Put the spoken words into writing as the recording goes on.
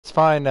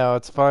fine now.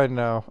 It's fine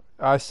now.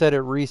 I said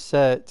it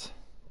reset.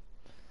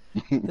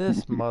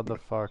 This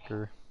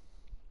motherfucker.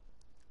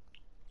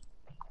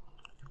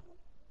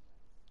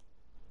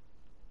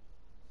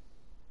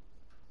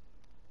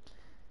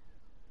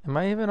 Am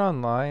I even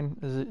online?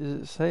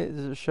 Does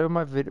it show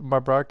my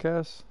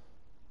broadcast?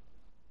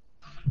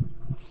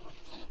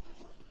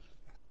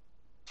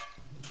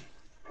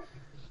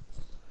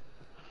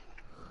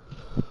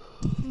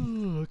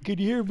 Can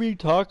you hear me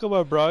talk on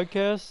my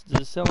broadcast?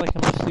 Does it sound like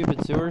I'm a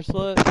stupid sewer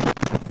slut?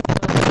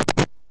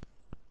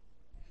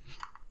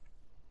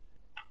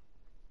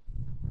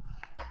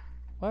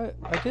 What?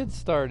 I did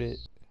start it.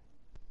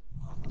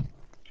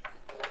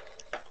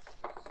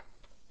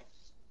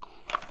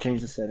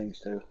 Change the settings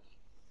too.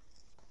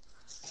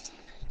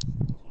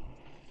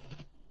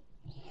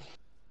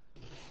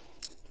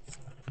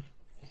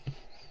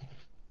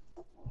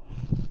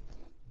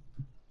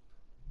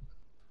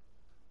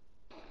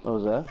 What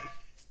was that?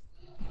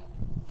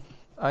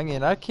 I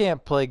mean, I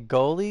can't play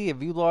goalie.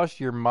 Have you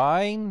lost your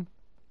mind?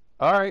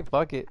 Alright,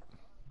 fuck it.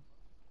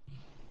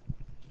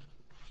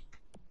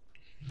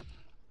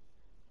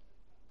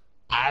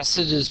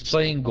 Acid is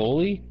playing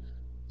goalie?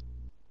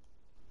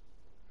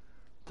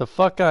 The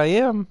fuck I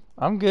am.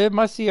 I'm good.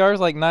 My CR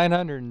is like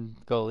 900 in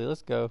goalie.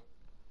 Let's go.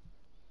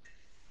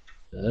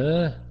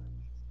 Alright.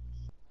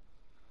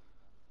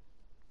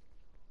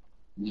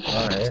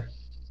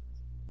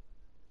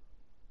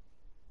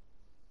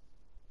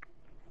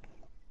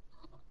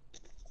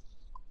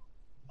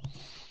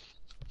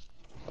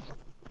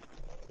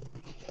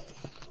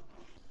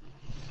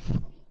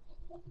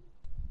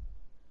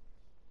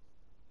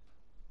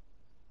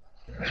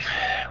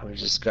 We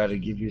just gotta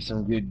give you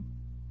some good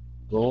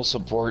goal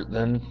support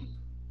then.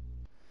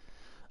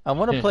 I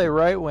want to play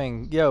right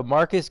wing. Yo,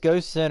 Marcus, go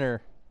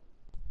center.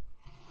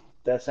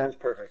 That sounds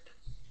perfect.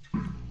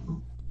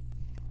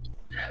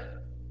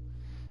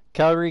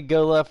 Calgary,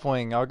 go left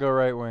wing. I'll go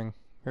right wing.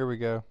 Here we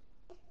go.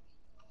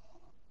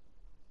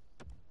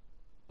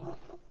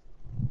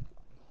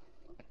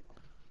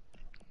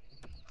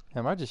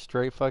 Damn, I just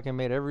straight fucking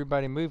made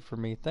everybody move for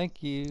me.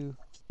 Thank you.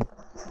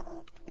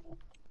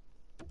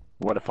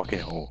 What a fucking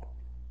hole.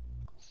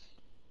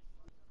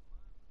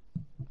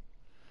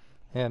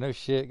 Yeah, no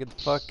shit. Get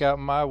the fuck out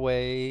my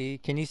way.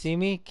 Can you see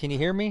me? Can you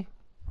hear me?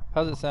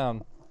 How's it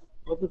sound?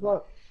 What the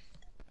fuck?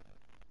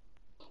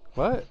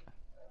 What?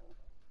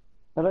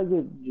 How'd I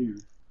get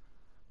you?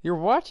 You're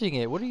watching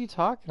it. What are you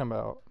talking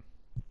about?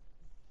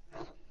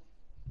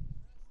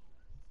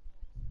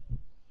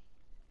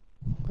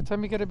 What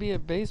time you gotta be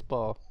at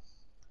baseball?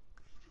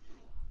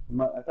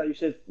 I thought you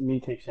said me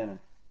take center.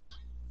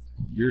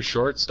 Your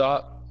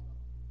shortstop?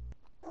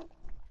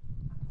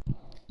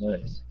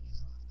 Nice.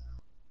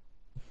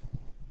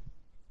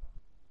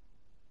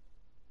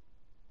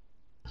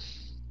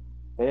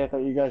 Hey, I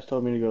thought you guys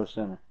told me to go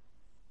center.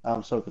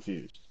 I'm so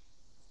confused.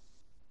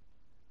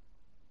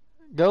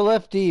 Go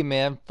lefty,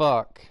 man.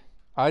 Fuck.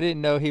 I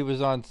didn't know he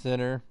was on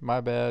center. My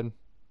bad.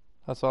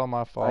 That's all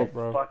my fault,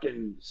 bro. I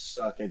fucking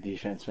suck at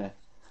defense, man.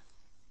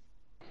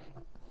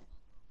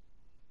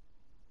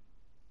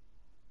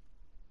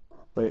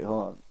 Wait,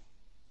 hold on.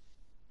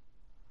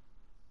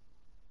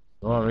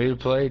 You want me to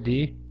play,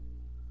 D?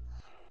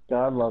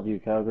 God love you,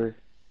 Calgary.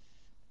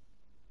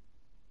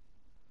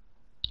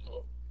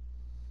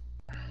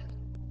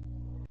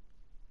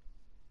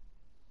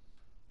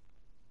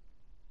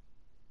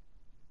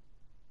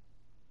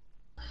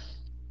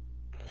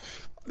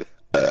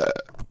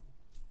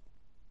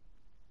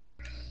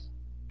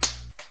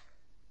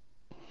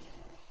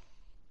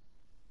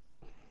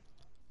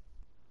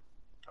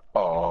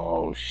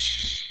 Oh,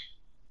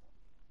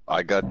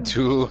 I got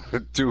two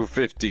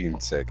 15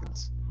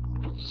 seconds.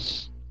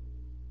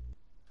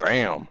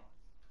 Bam.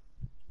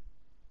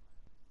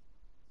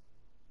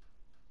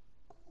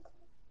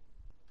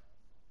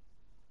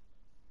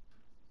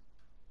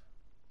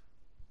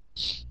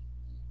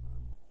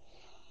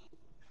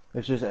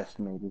 It's just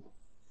estimated.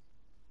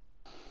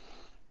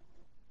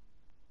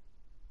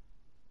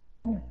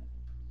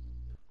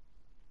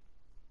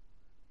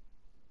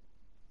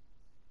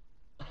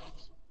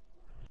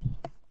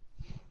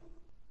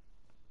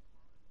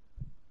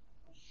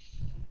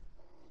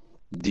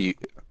 The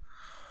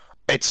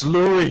It's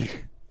Louis.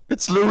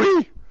 It's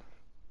Louis.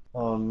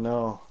 Oh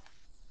no.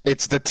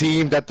 It's the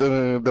team that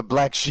the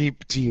Black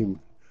Sheep team.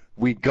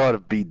 We gotta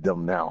beat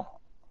them now.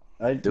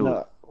 Dude.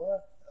 No.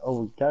 What?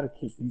 Oh, we gotta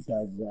kick these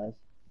guys' ass.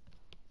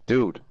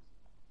 Dude.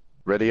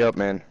 Ready up,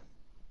 man.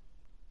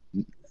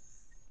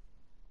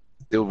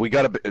 Dude, we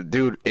gotta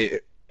dude,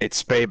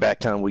 it's payback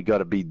time. We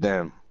gotta beat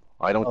them.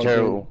 I don't care.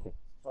 Dude.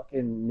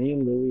 Fucking me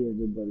and Louis are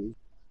good buddies.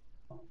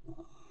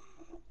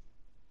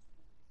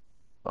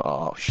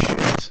 Oh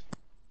shit.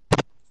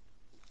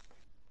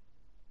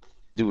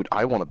 Dude,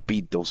 I want to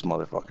beat those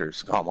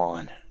motherfuckers. Come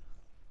on.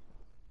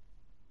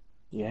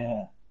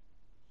 Yeah.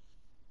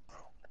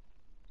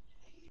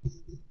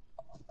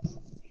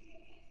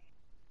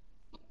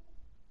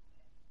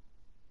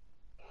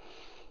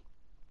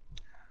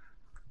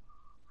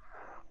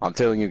 I'm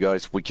telling you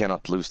guys, we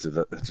cannot lose to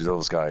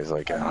those guys.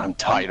 Like, I'm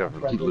tired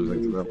of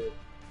losing to them.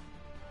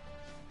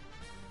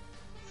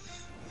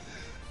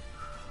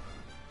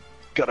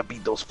 gotta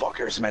beat those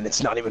fuckers, man.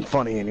 It's not even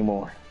funny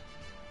anymore.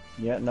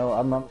 Yeah, no,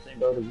 I'm on the same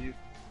boat as you.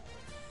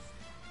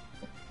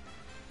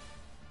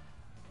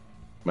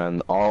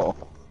 Man, all...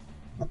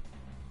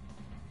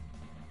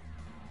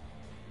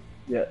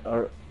 Yeah,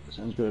 alright,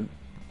 sounds good.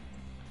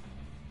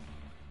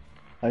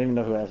 I don't even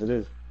know who else it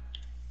is.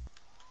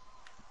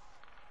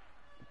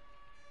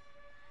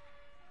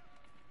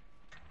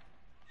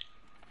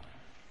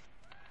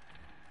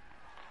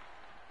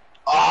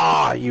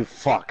 Ah, you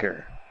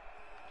fucker.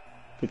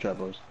 Good try,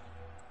 boys.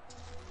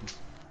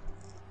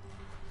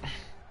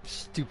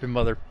 Stupid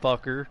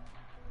motherfucker.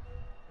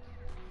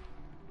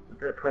 Put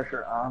that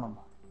pressure on him.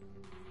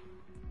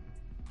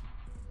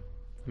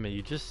 I mean,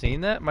 you just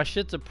seen that? My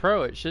shit's a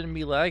pro. It shouldn't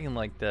be lagging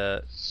like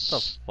that.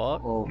 What the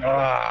fuck? Oh.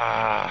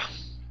 Ah.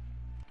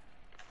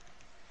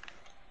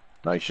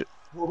 Nice shit.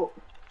 Whoa.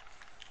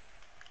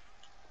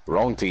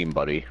 Wrong team,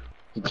 buddy.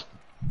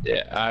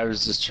 Yeah, I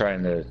was just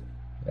trying to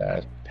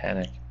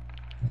panic.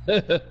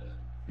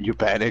 You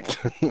panicked?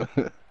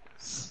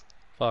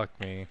 Fuck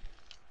me.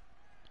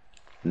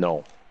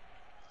 No.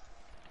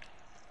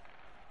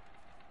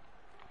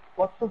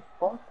 What the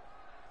fuck?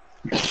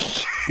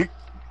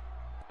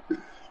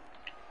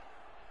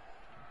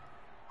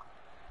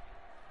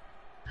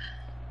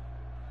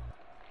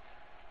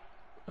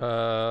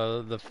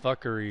 The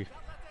fuckery.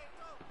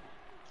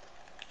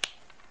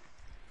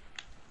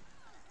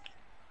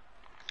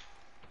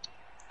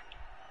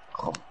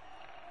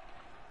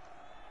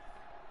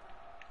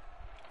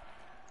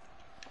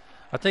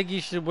 I think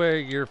you should wear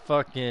your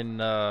fucking,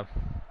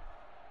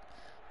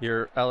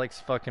 your Alex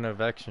fucking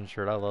Ovechkin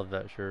shirt. I love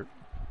that shirt.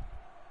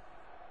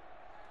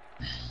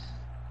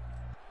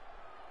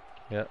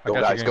 Yeah, I Go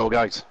got guys, you go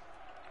guys.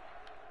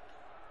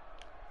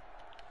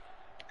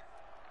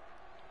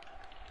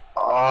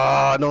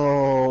 Ah,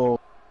 no.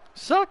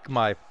 Suck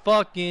my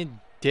fucking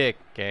dick,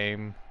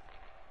 game.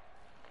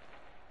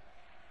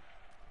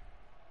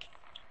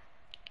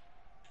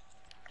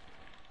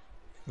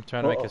 I'm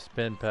trying to make a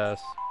spin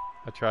pass.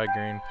 I tried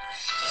green.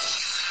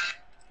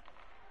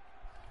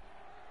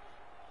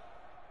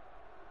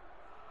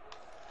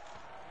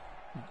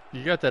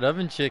 You got that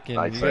oven chicken.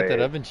 Nice You got that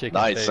save. oven chicken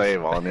Nice face.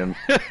 save, Onion.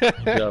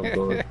 Good job,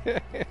 Gord.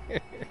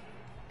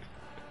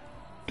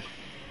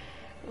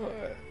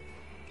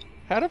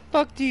 How the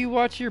fuck do you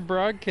watch your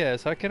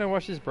broadcast? How can I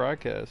watch this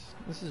broadcast?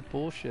 This is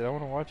bullshit. I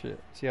want to watch it.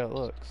 See how it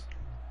looks.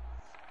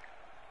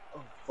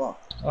 Oh,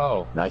 fuck.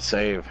 Oh, Nice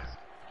save.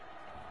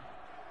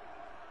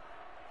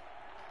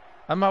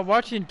 I'm not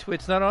watching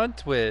Twitch. It's not on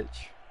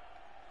Twitch.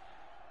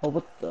 Oh,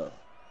 what the?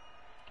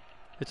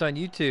 It's on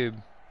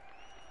YouTube.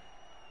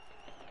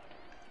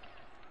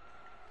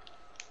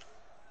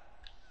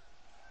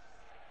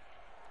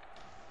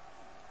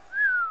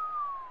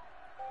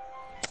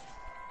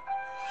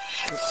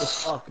 What the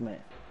fuck, man?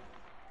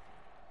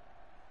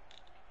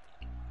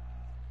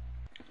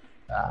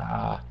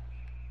 ah,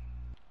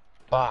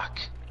 fuck.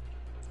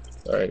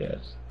 Sorry,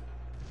 guys.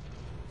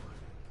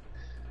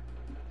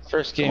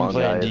 First Come on,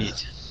 gameplay guys. indeed.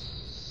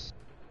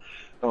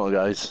 Come on,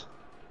 guys.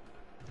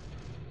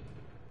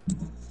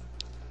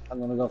 I'm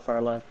gonna go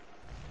far left.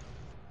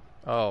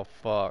 Oh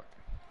fuck.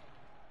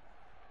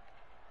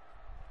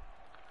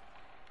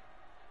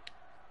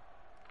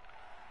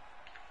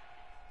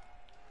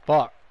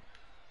 Fuck.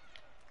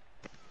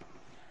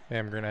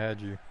 Damn, Green, I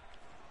had you.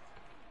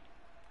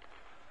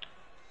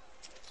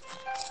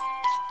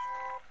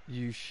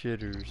 You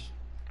shitters.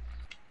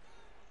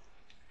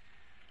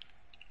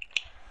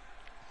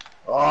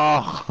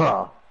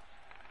 Oh,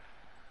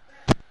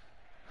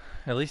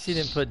 At least he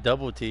didn't put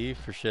double T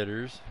for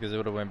shitters, because it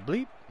would have went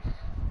bleep.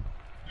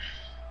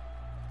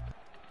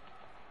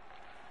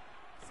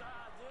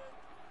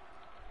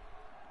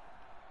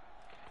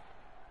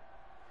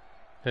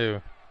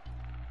 Who?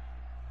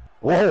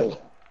 whoa.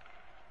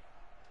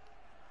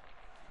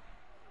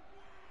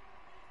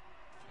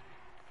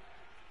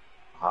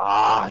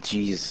 Ah,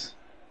 jeez.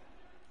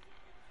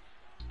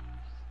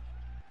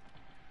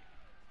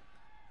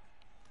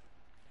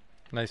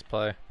 Nice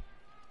play.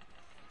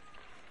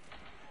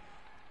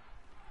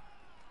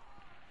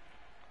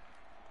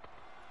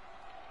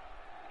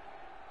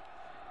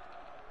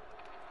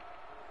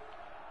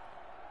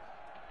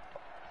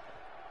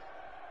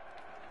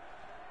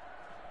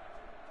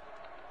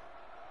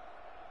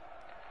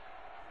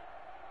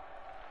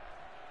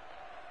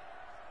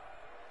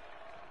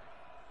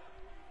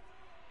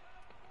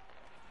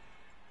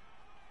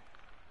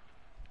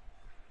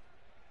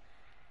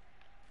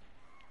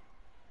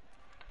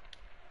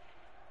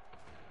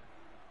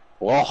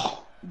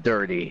 Oh,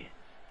 dirty.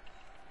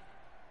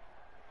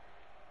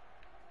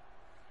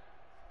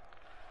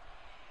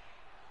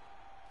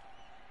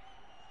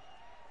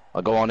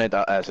 I'll go on it,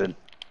 Acid.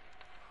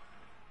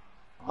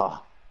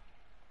 Ah.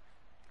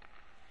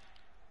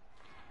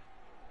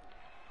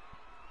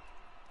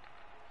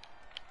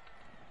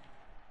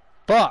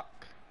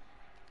 Fuck!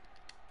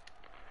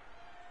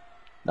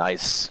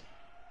 Nice.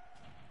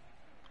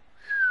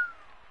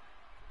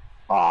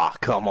 Ah,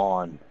 come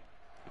on.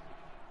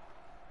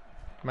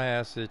 My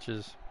ass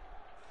itches.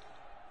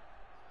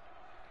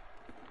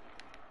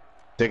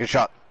 Take a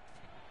shot.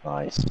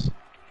 Nice.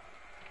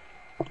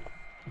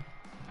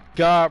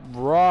 Got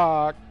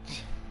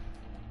rocked.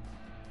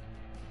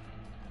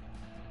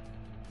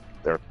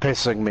 They're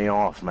pissing me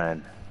off,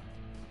 man.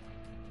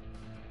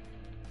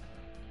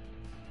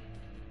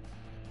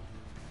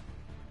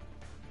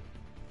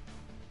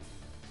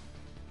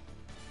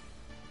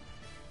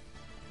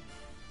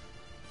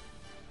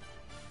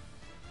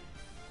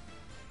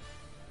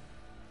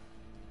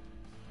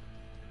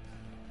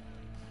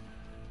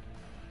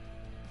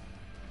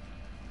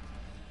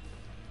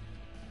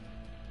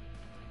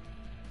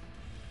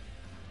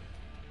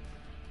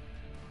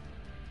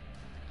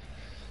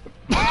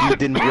 He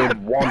didn't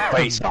win one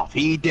face-off.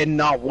 He did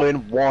not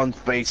win one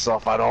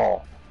face-off at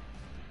all.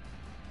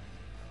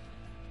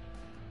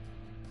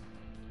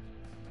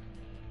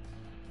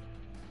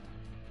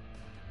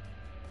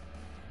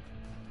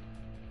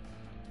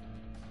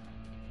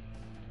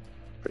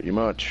 Pretty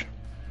much.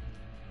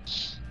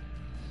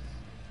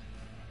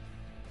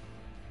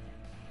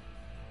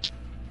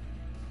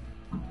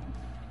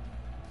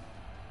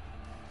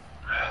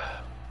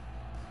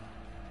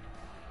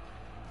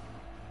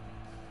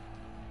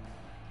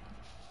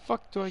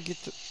 Fuck do I get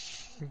to?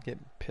 I'm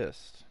getting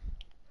pissed.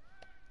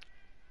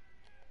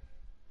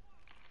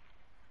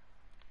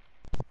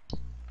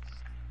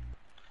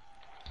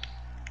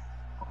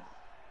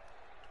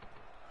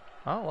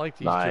 I don't like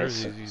these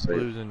Nice. jerseys, these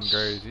blues and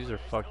grays. These are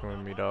fucking with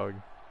me, dog.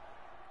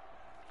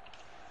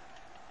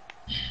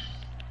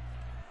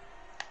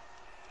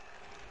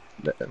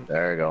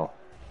 There you go.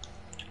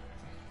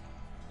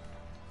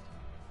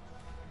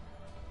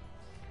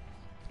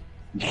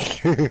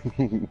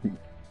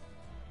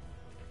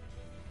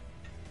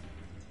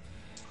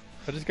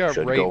 I just got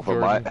Should raped, go for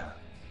Jordan. my...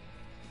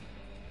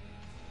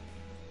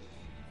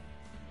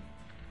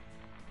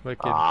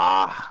 Wicked.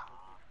 Ah.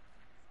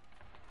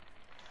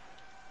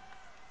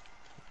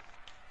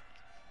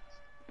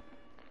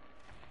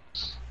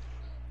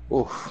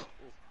 Oof.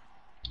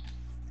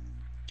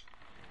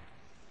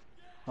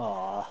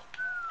 Aw.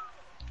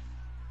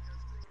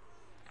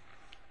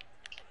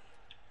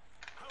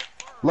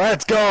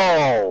 Let's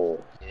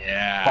go!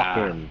 Yeah.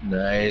 Fucking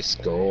nice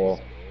goal.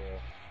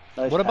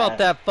 Nice What about pass.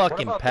 that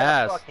fucking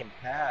pass?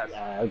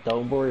 Yeah,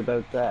 don't worry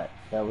about that.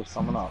 That was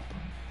someone up.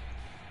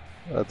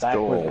 Let's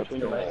Backwards, go. up in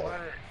the leg.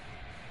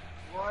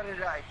 What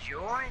did I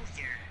join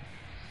here?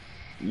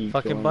 You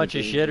Fucking joined bunch the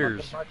of game.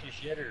 shitters.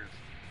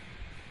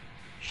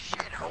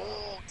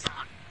 Shithole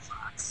talking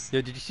fucks.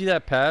 Yo, did you see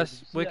that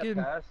pass, Wicked?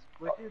 I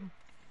didn't.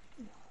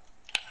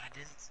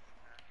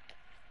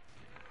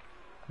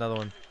 Another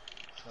one.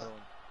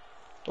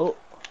 Oh,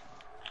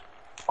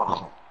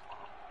 Oh,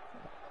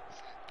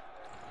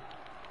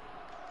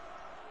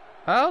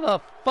 How the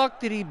fuck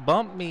did he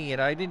bump me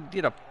and I didn't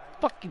get a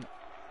fucking... Yo,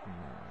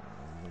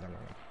 you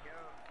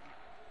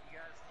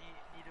guys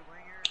need a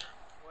winger?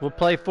 We'll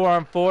play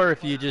 4-on-4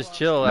 if you just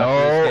chill after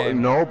this no,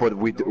 game. no,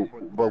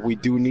 but we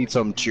do need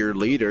some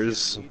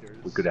cheerleaders.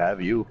 We could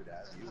have you.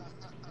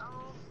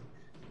 Oh,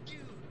 you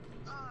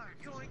are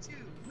going to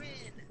win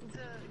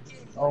the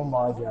game. oh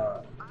my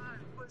god.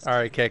 I was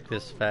Alright, kick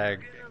this fag.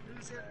 gonna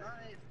lose it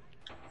live.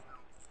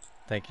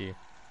 Thank you.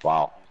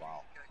 Wow.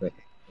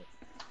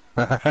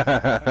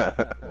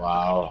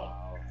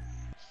 Wow.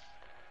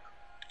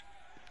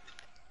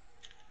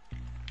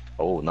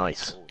 Oh,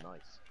 nice.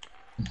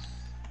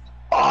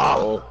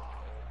 Oh,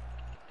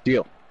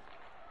 deal.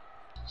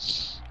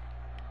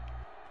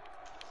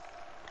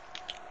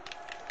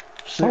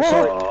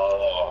 Sorry.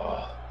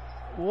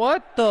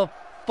 What the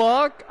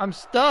fuck? I'm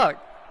stuck.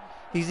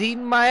 He's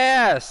eating my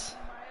ass.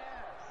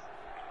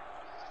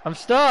 I'm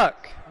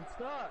stuck.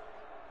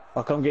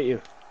 I'll come get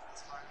you.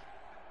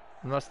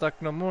 I'm not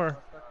stuck no more.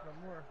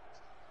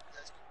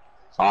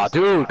 Ah,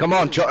 dude, come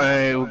on, we got.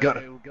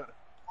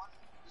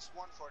 Just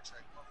one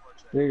forecheck, one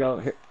forecheck. Here you go.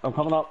 Here, I'm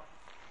coming up.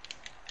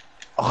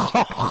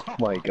 Oh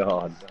my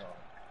god.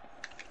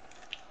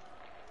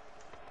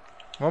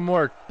 One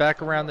more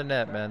back around the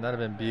net, man. That'd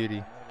have been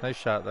beauty. Nice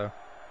shot, though.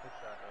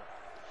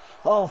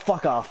 Oh,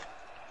 fuck off.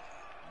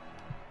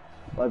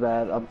 My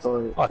bad. I'm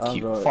sorry.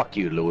 I'm sorry. Fuck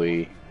you,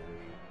 Louis.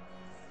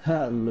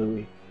 Ha,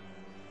 Louis.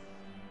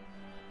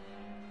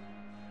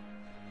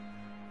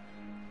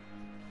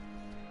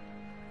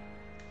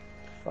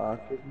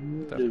 Fuck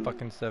you. That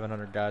fucking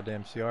 700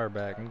 goddamn CR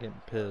back. I'm getting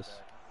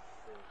pissed.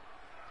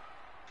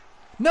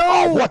 No!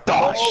 Oh, what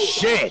the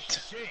shit?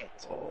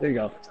 There you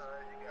go.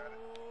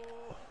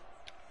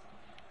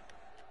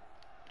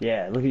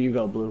 Yeah, look at you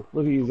go, Blue.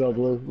 Look at you go,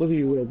 Blue. Look at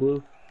you go,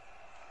 Blue.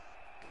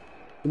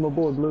 Come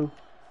aboard, Blue.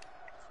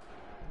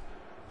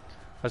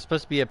 I was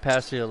supposed to be a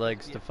pass to your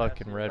legs to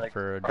fucking red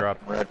for a drop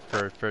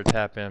for a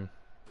tap in.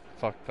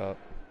 Fucked up.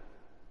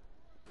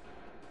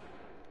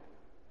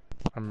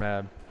 I'm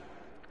mad.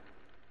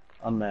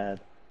 I'm mad.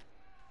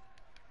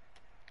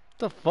 What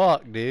the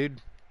fuck,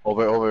 dude?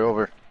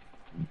 Over.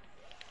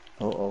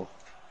 Uh-oh.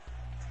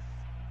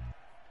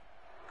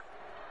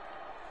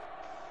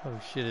 Oh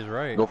shit is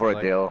right. Go for it,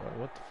 Like, Dale.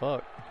 What the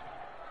fuck?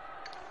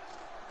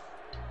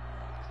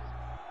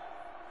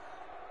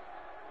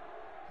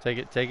 Take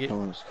it.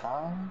 Someone's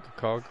calm.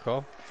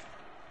 Call.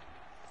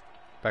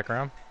 Back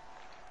around.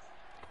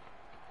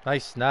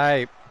 Nice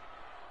snipe.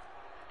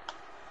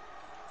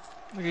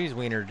 Look at these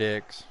wiener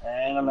dicks.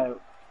 And I'm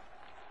out.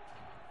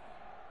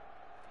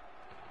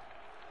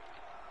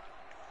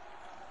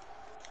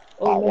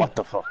 Oh, no. what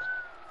the fuck?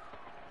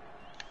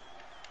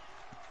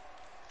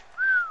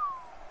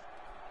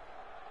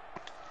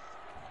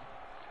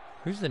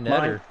 Who's the netter?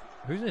 Mine.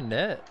 Who's the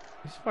net?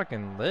 He's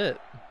fucking lit.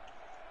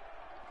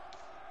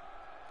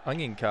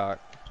 Onion cock.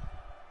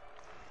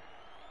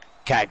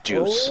 Cat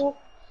juice. Oh.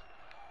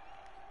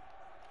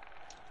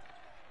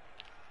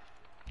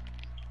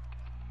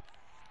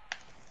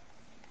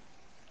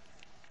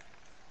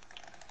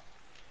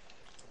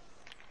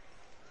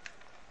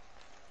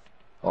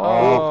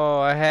 Oh,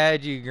 I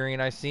had you, Green.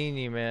 I seen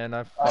you, man.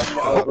 I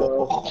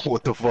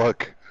What the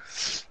fuck?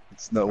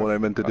 It's not what I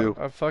meant to do.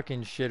 I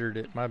fucking shittered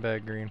it. My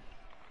bad, Green.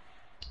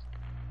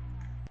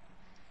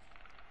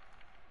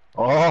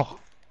 Oh,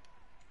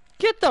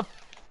 Get the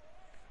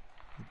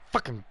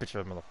fucking bitch,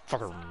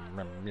 motherfucker.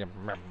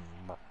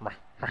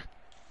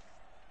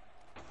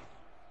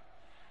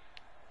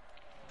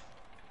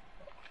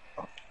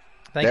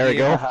 Thank there you. we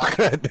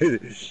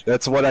go.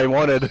 That's what I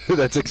wanted.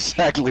 That's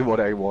exactly what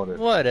I wanted.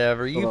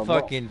 Whatever. You Hold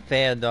on, fucking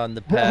fanned on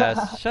the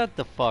pass. Shut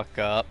the fuck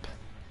up.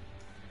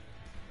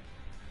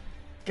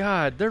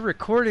 God, they're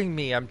recording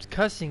me. I'm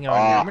cussing on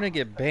you. I'm gonna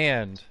get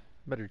banned.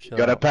 Better chill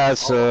Gotta out.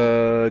 pass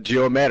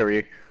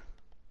geometry.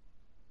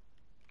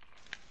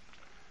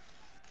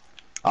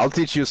 I'll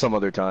teach you some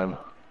other time.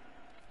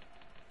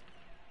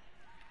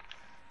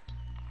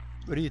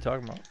 What are you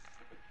talking about?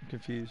 I'm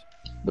confused.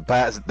 The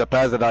pass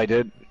that I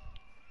did.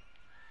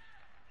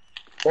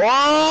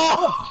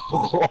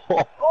 Oh!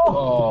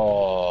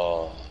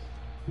 Oh.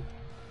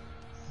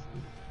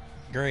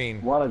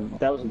 Green.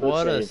 That was a good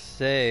What a save.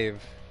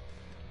 save.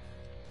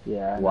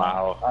 Yeah. I know.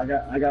 Wow.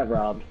 I got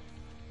robbed.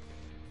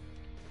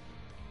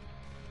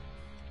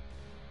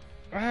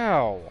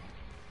 Wow.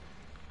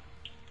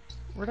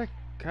 Where'd I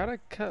gotta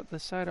cut the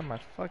side of my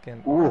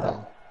fucking Ooh.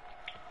 arm?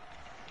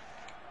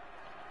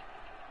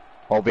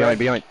 Oh,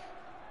 behind.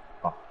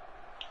 Oh.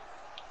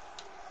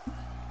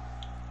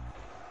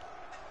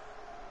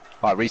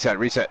 Oh, reset.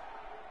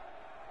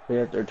 We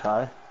have their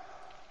tie.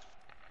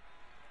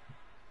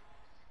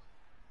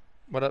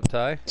 What up,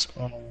 Ty? What's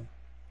going on?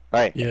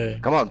 Hey, Yeah.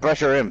 come on,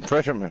 pressure him.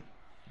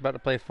 About to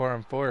play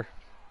 4-on-4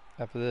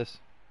 after this.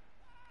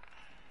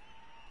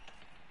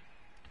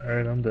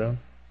 Alright, I'm down.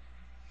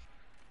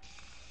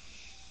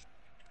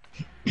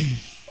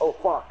 Oh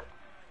fuck.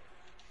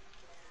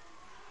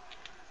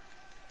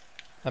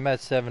 I'm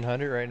at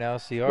 700 right now.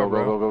 CR, Go,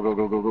 bro.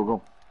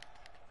 go.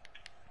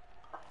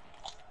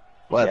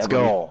 Let's Yeah,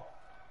 go.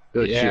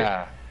 Good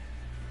Yeah.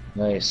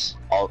 Nice. shit.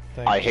 Oh,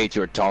 Thank I you. hate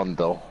your tone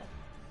though.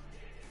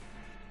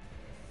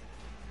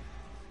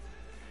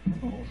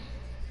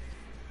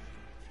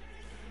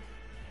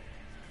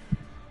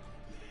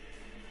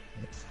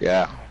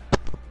 Yeah.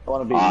 I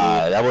want to be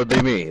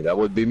That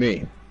would be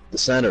me. The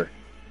center.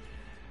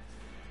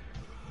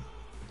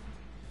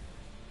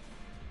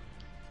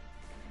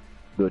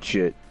 Good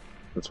shit.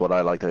 That's what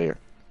I like to hear.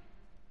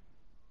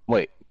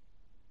 Wait.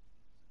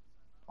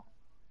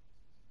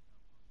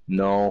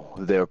 No,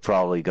 they're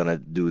probably gonna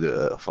do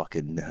the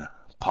fucking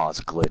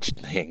pause glitch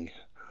thing.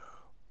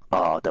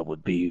 Oh, that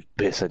would be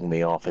pissing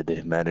me off if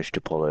they managed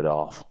to pull it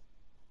off.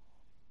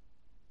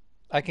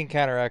 I can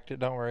counteract it.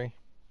 Don't worry.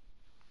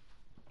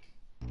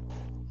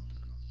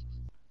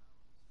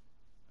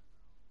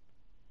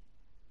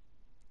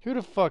 Who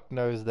the fuck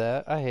knows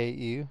that? I hate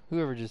you.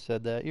 Whoever just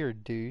said that, you're a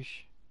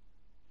douche.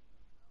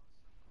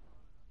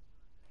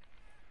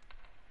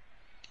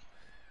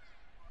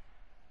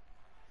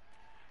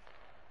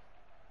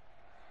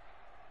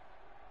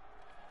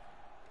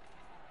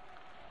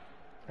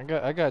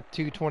 I got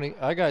 220.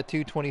 I got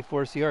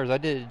 224 CRs. I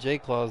did it J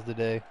Claws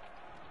today.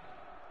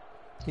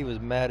 He was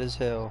mad as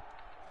hell.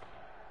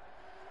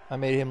 I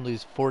made him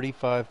lose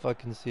 45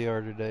 fucking CR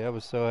today. I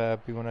was so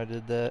happy when I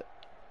did that.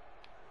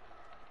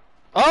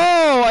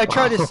 Oh, I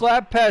tried to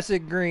slap pass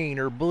it green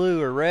or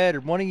blue or red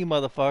or one of you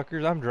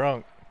motherfuckers. I'm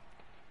drunk.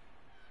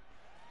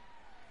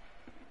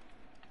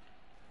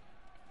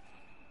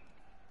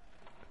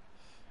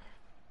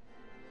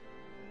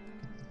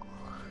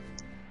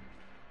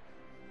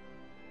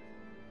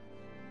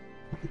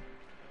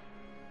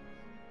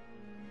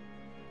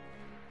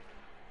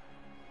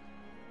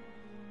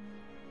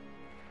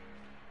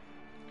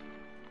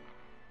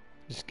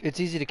 It's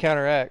easy to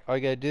counteract. All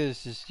you gotta do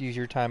is just use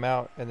your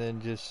timeout and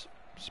then just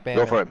spam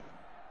Go it, for it.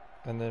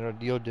 and then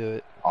you'll do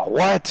it. Oh,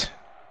 what?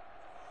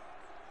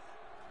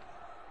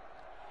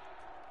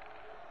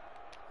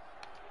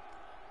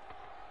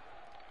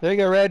 There you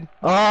go, Red.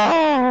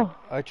 Oh!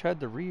 I tried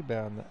to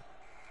rebound that.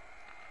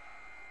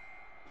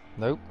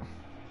 Nope.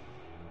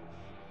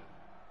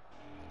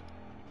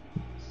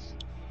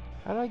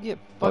 How did I get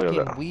Look at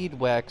fucking that. weed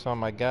wax on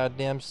my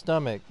goddamn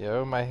stomach,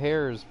 yo? My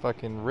hair is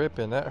fucking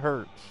ripping. That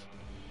hurts.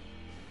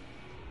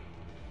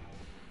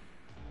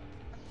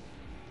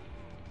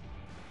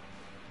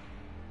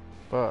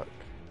 Fuck.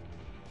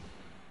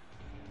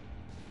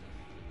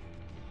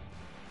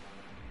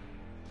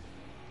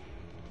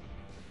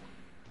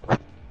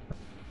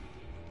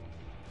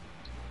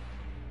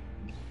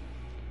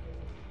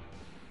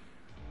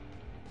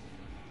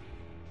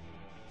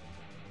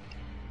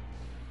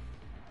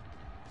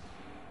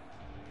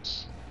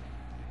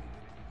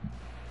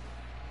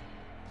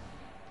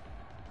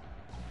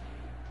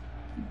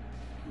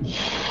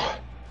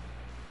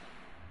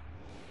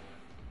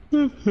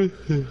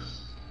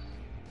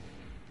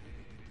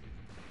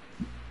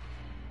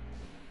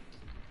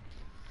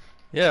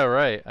 Yeah,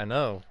 right. I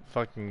know.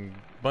 Fucking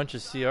bunch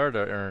of CR to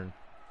earn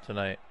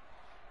tonight.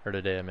 Or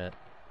today, I meant.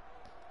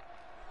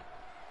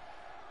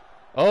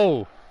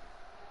 Oh!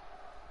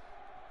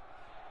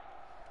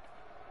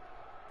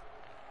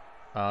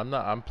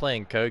 I'm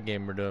playing code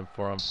game we're doing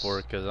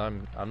 4-on-4 because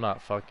I'm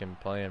not fucking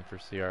playing for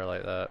CR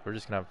like that. We're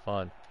just gonna have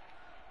fun.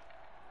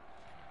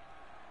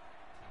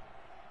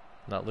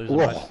 Not losing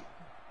Whoa.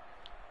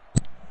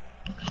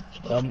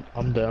 my...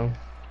 I'm down.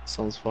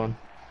 Sounds fun.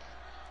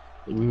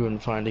 We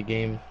wouldn't find a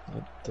game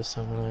at this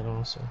time of night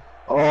also.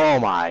 Oh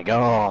my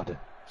god.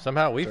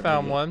 Somehow we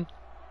found one.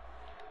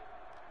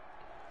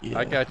 Yeah,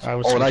 I got you.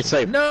 Oh, nice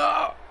save.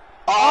 No!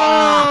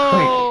 Oh!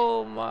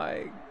 Oh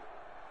my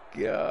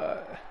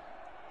god.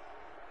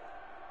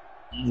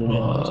 How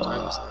much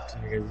time is left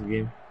in your guys'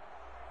 game?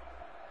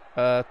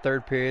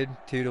 Third period,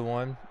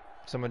 2-1.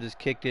 Someone just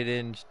kicked it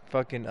in.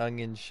 Fucking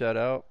onion shut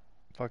out.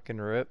 Fucking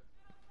rip.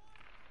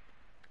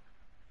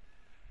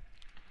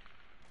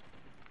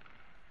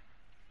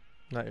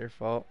 Not your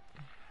fault.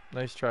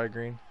 Nice try,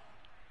 Green.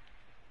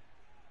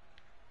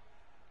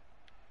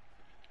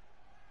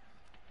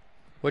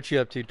 What you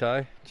up to,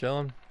 Ty?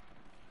 Chilling?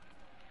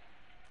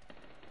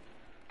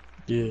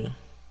 Yeah.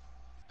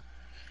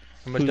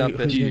 I'm gonna dump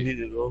it.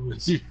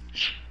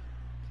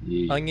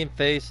 Yeah. Onion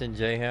Face and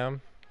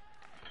J-Ham.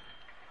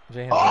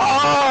 J-Ham.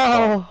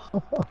 Oh!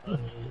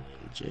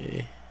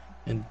 Jay.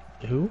 And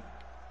who?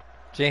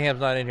 J-Ham's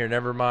not in here.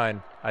 Never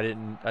mind.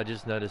 I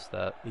just noticed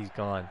that. He's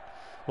gone.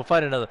 We'll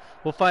find another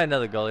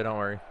goalie, don't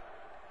worry.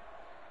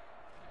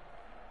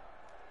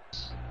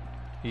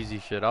 Easy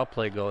shit. I'll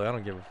play goalie. I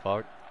don't give a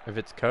fuck. If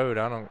it's code,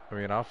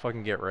 I'll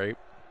fucking get raped.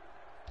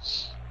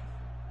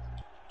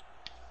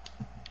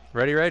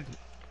 Ready, Red?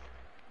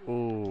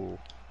 Ooh.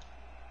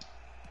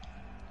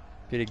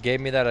 If you'd have gave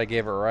me that, I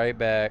gave it right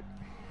back.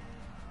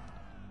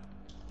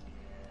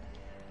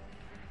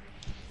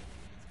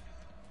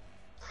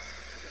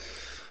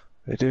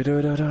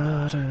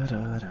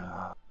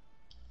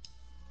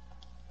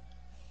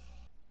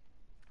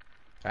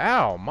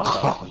 Ow, mother.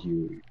 Oh,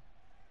 you.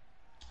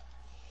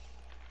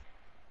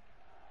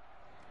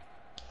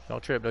 No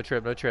trip, no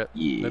trip, no trip.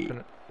 Yeah.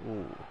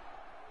 Ooh.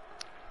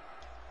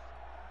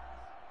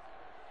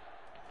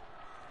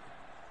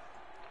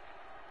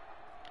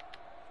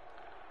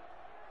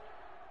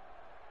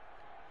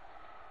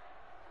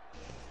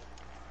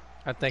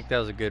 I think that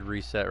was a good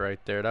reset right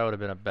there. That would have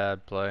been a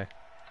bad play.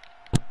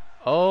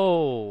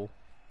 Oh!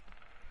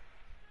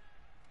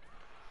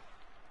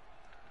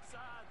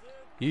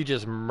 You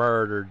just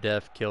murdered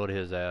Def, killed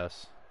his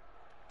ass.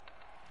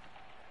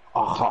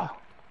 Oh.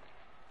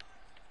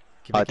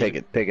 Take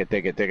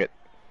it.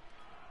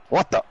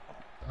 What the?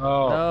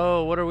 Oh.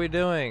 No, what are we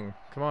doing?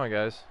 Come on,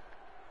 guys.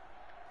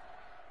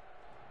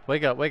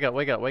 Wake up, wake up,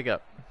 wake up, wake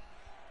up.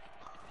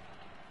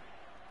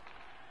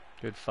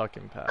 Good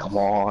fucking pass. Come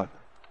on.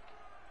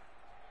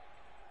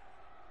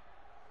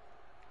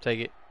 Take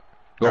it.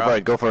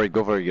 Go for it,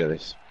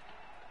 guys.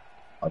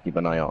 I'll keep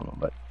an eye on them,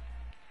 but.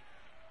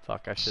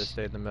 Fuck, I should have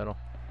stayed in the middle.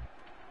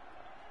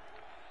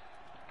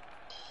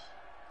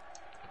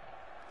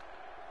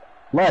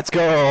 Let's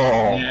go!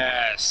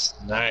 Yes.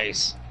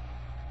 Nice.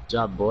 Good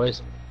job,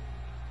 boys.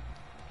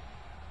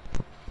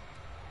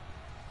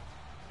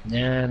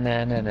 Nah.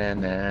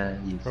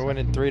 We're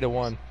winning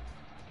 3-1.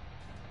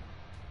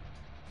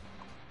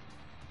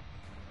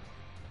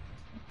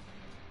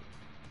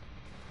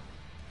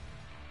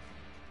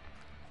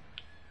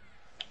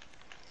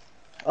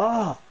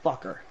 Oh,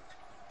 fucker.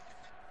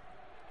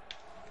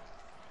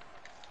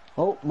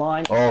 Oh,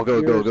 mine. Oh,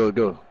 go.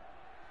 Yours.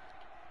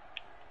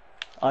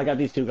 I got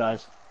these two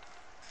guys.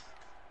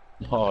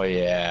 Oh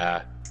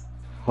yeah.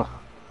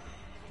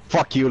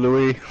 Fuck you,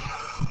 Louis.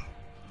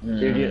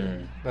 Dude,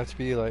 you- That's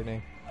for you,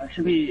 Lightning. I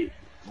should be.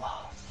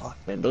 Oh, fuck,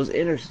 man. Those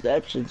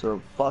interceptions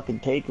or fucking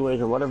takeaways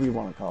or whatever you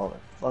want to call it.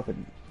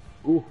 Fucking.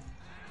 Ooh.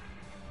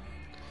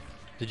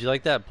 Did you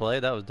like that play?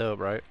 That was dope,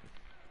 right?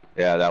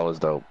 Yeah, that was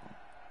dope.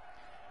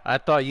 I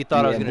thought you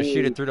thought I was Yeah, gonna shoot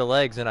dude. it through the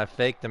legs, and I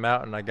faked him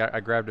out, and I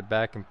grabbed it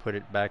back and put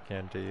it back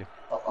into you.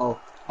 Uh-oh.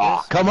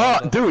 Oh, come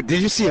on, dude.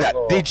 Did you see that?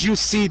 Did you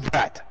see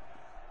that?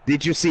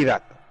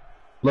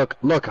 Look.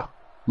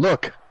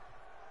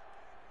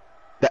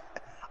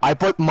 I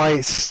put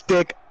my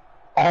stick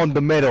on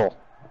the middle.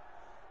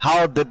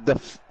 How did the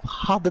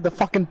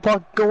fucking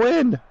puck go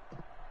in?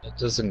 That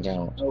doesn't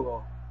count. Oh,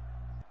 well.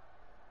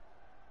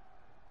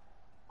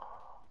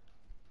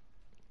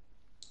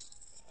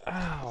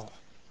 Ow.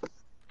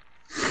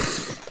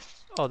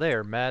 Oh, they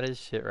are mad as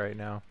shit right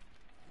now.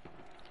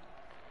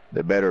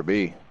 They better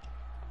be.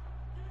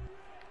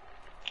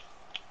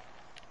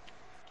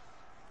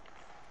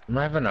 I'm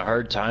having a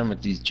hard time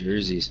with these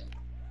jerseys.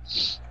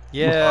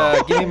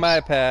 Yeah, give me my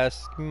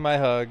pass. Give me my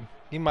hug.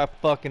 Give me my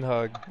fucking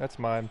hug. That's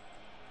mine.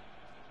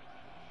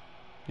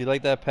 You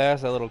like that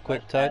pass? That little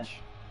quick touch?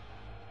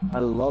 I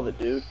love it,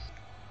 dude.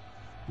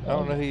 I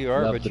don't know who you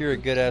are, Love but the you're a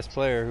good ass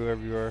player,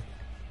 whoever you are.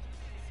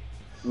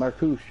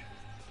 Marcouche.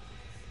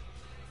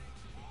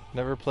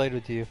 Never played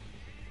with you.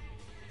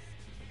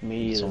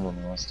 Me either.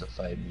 Someone wants to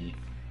fight me.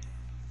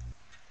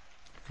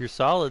 You're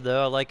solid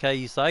though. I like how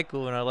you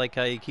cycle and I like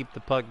how you keep the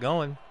puck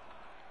going.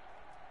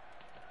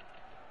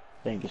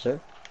 Thank you, sir.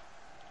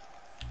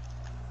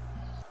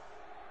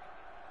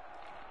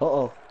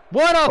 Uh-oh.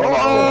 What a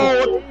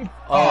Oh,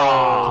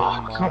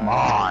 Oh come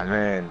on,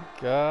 man.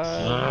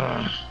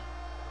 God.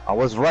 I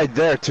was right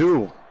there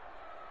too.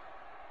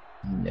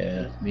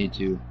 Yeah, me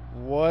too.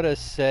 What a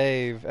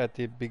save at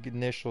the big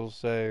initial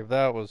save.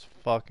 That was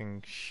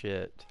fucking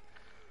shit.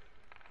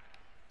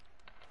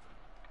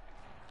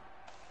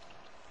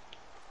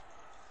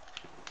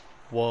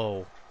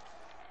 Whoa.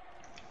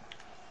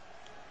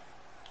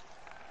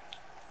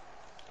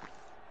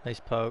 Nice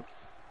poke.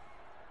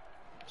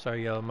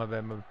 Sorry, yo, my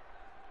bad.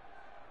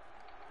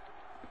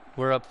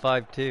 We're up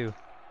 5-2.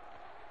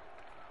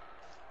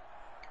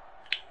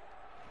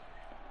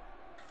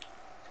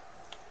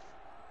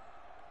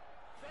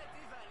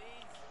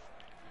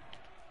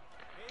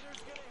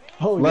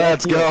 Oh,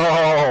 Let's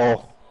yeah.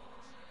 go.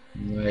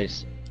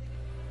 Nice.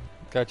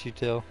 Got you,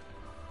 Till.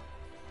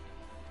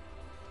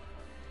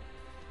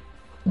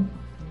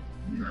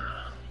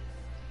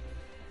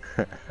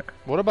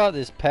 What about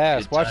this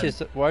pass? Good Watch time.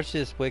 this. Watch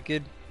this,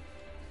 Wicked.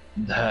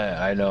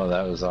 I know,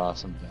 that was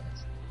awesome.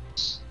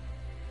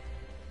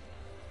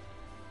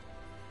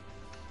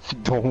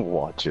 Don't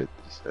watch it,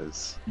 he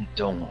says.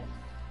 Don't.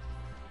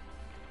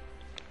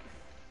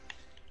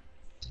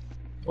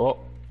 Oh.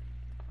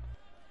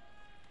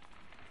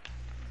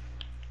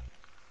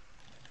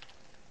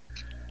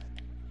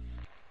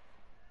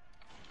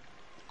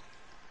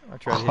 I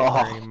tried to hit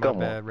Oh, green. My come on.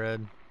 bad,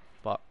 Red.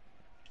 Fuck.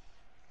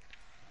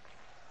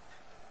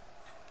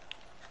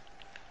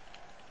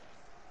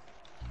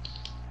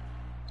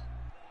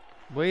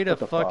 Way to What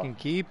the fuck? fucking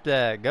keep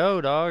that.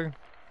 Go, dog.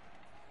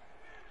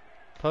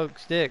 Poke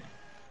stick.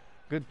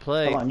 Good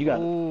play. Come on, you got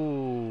it.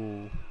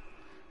 Ooh.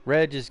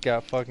 Red just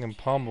got fucking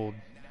pummeled.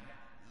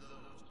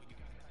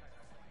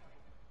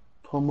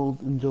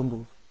 Pummeled and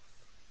jumbled.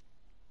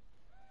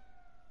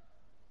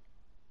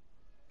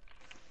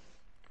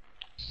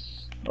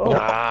 Oh,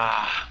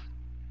 Ah.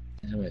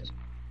 Damn it.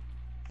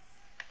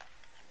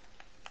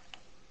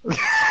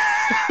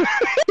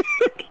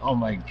 Oh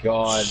my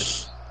god.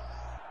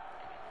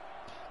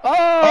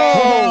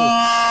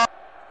 Oh!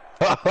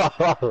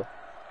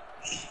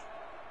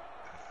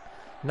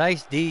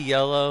 Nice D,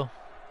 Yellow.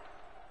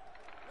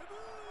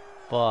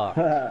 Fuck.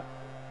 that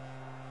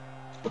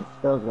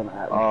was gonna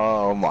happen.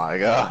 Oh my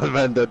god,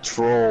 man, the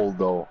troll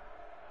though.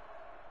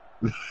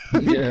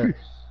 Yeah.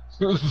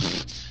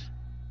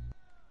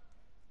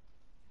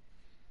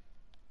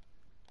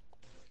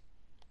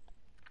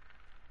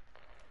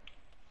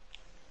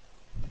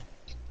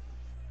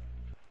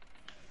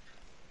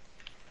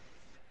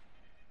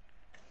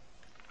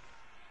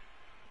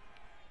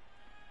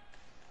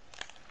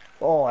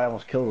 Oh, I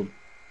almost killed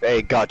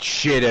They got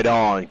shitted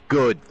on.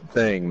 Good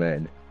thing,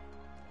 man.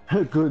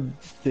 him. Good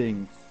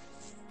thing.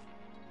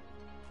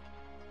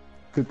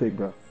 Good thing,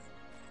 bro.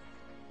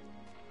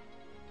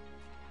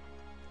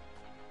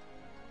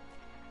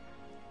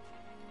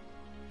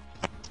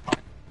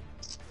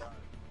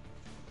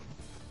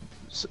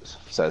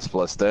 Says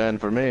 +10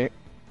 for me.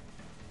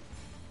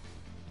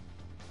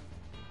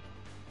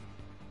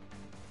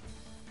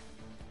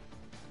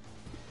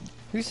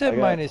 Who said I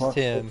got minus plus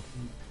 10?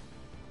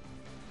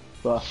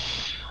 But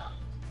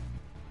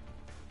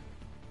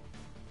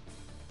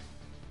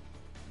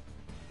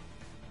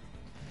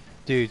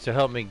Dude, so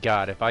help me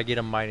God, if I get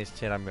a minus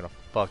 10, I'm gonna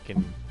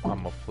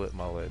flip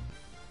my lid.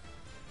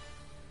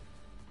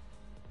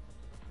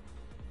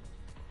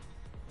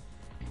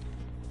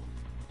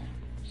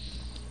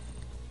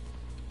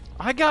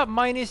 I got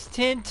minus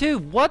 10 too.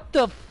 What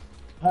the f-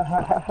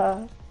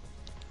 I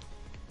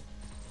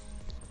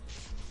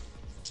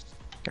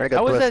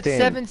was at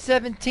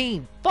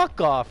 717.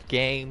 Fuck off,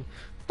 game.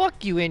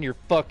 Fuck you in your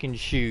fucking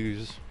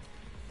shoes.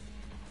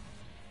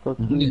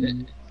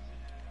 fucking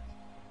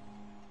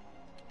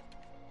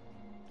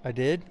I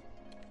did?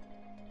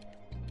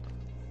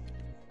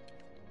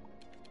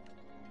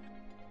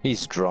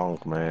 He's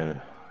drunk, man.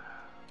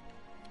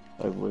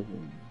 I wish.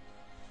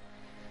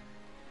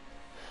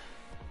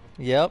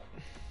 Yep.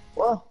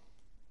 Well,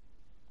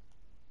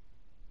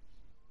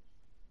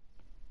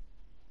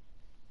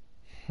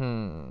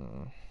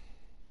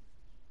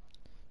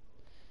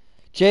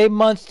 Jay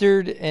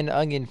Mustard and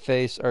Onion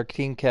Face are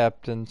team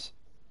captains.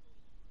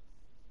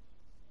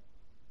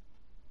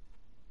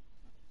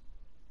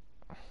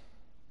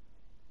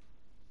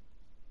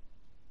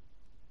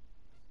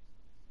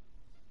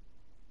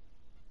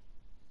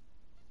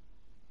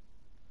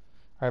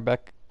 Alright,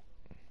 back.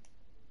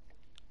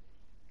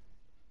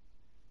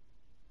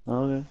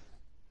 okay.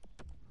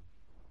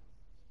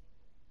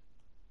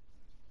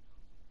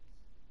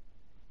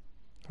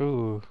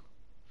 Ooh.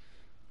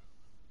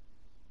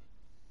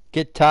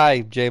 Get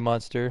tied, Jay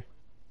Munster.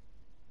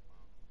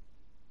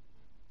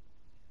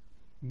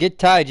 Get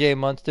tied, Jay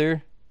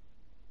Munster.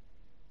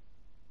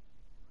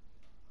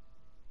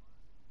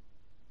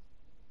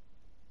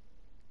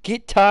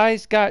 Get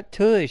ties, got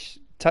tush.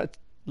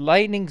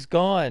 Lightning's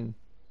gone.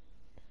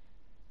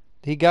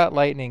 He got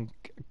lightning.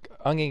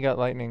 Onion got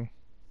lightning.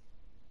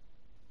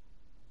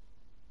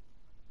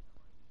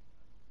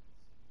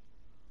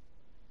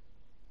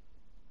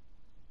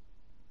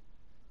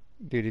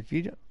 Dude, if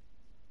you don't,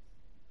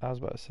 I was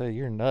about to say,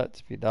 you're nuts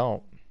if you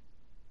don't.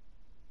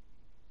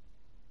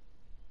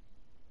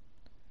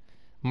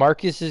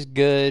 Marcus is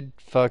good.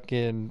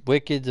 Fucking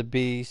Wicked's a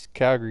beast.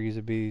 Calgary's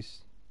a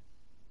beast.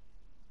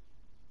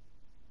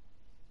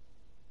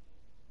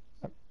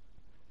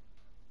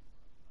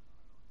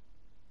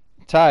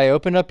 Ty,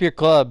 open up your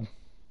club.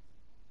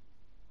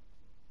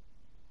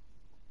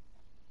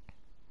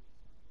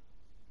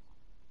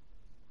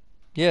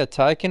 Yeah,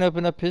 Ty can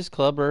open up his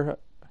club, or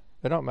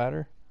it don't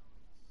matter.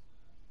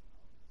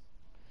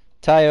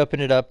 Ty, open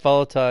it up.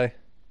 Follow Ty.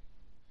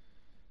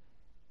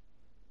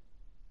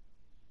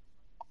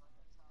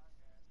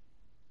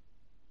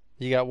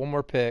 You got one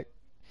more pick.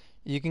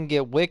 You can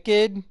get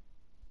Wicked.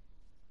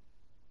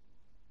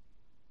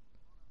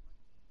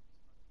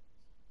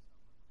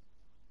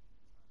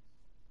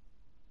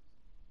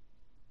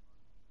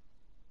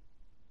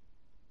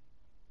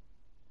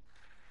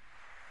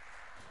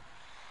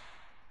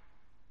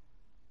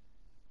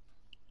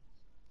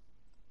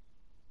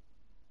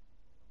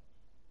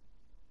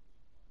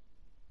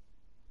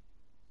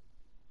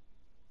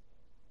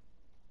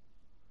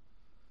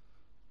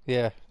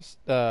 Yeah,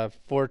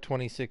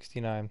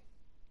 42069.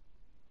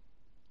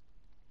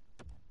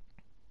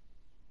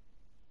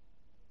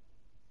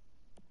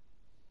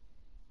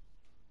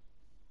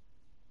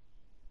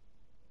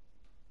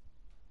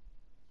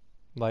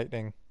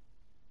 Lightning.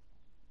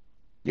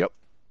 Yep.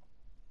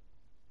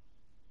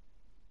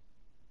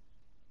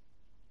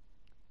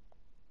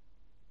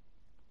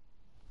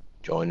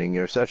 Joining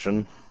your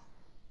session.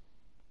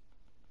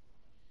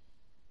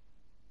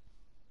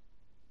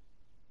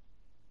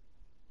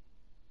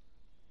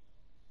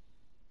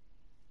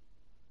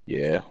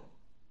 Yeah.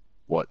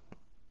 What?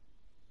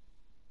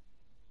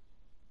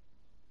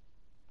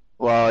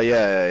 Well,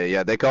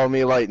 yeah. They call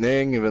me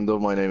Lightning, even though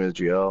my name is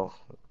GL.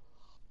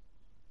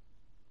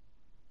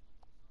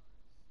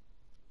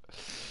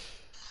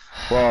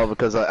 Well,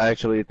 because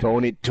actually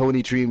Tony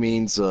Tree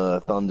means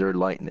thunder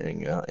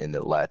lightning in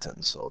the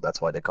Latin, so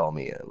that's why they call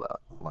me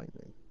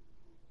Lightning.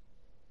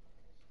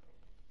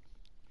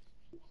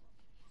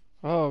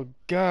 Oh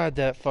God,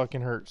 that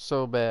fucking hurts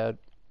so bad.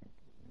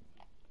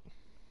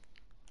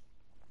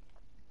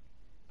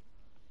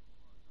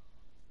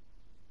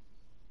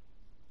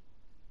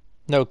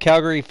 No,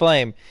 Calgary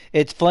Flame.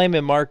 It's Flame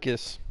and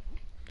Marcus.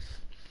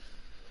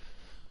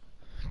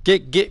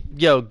 Get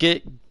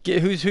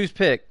who's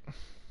pick?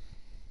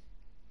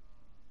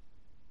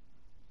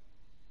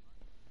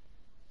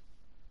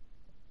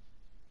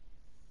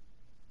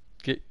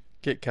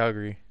 Get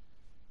Calgary.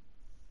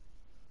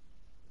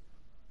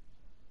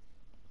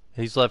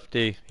 He's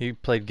lefty. He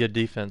played good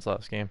defense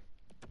last game.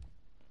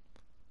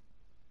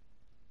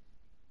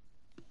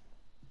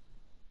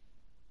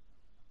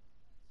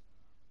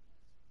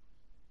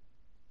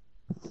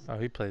 Oh,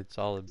 he played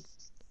solid.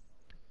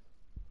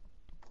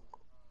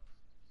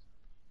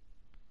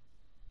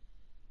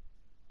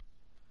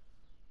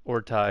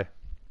 Or Ty.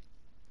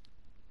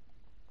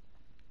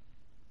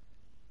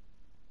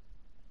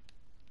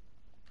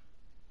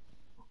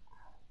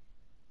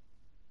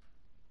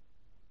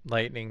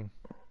 Lightning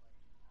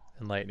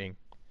and Lightning.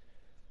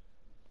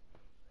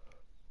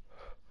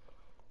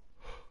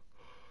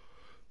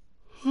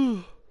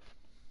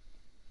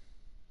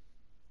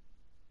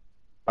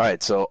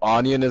 Alright, so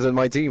Onion is in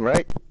my team,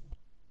 right?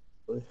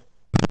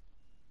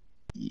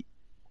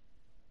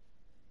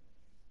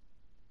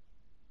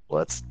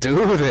 Let's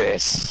do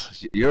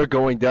this! You're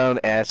going down,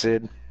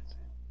 Acid.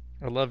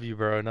 I love you,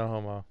 bro. No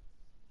homo.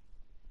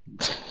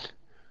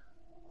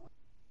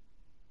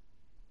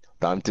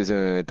 Time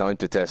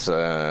to test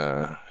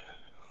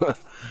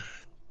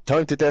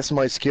time to test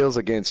my skills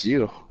against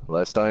you.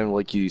 Last time,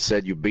 like you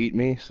said, you beat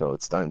me, so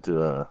it's time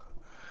to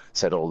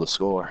settle the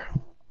score.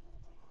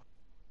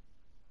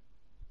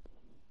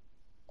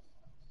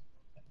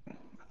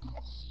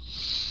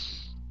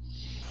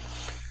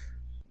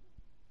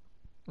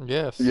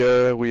 Yes.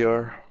 Yeah, we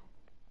are.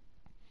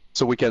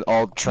 So we can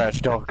all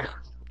trash talk.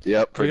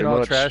 Yep, We pretty can all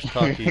much. trash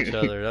talk each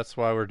other. That's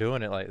why we're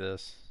doing it like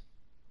this.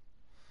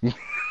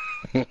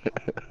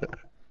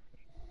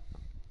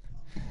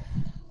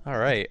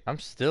 Alright, I'm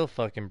still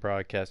fucking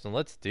broadcasting.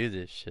 Let's do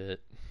this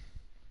shit.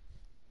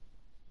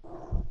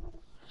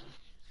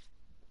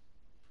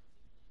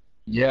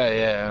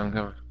 Yeah, I'm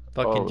gonna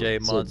Fucking J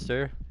so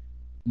Monster.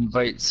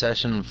 invite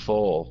session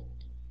full.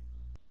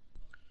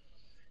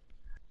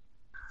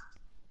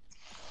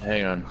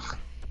 Hang on.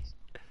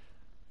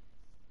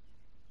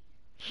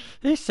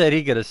 He said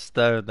he gonna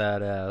stone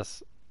that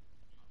ass.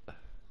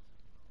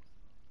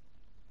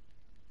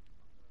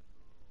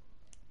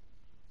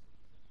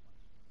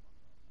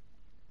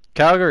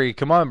 Calgary,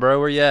 come on, bro.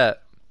 Where you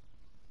at?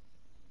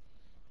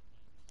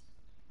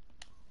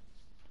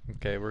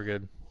 Okay, we're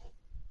good.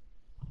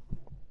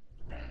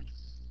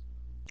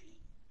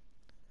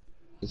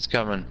 It's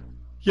coming.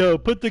 Yo,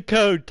 put the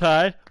code,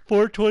 Ty.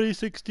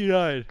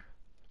 42069.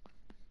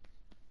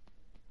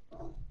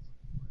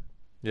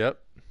 Yep.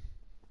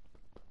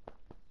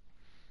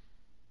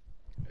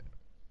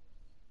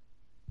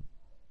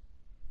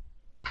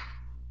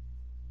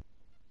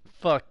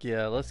 Fuck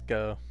yeah, let's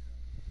go.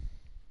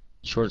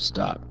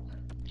 Shortstop.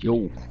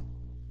 Yo.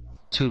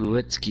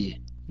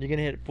 Tulowitzki. You're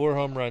gonna hit 4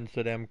 home runs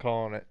today, I'm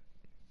calling it.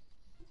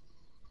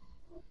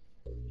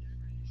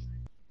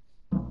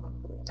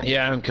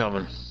 Yeah, I'm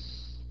coming.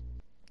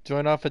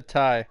 Join off a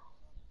tie.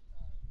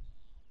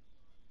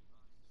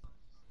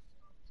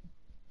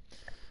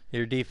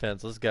 Your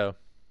defense, let's go.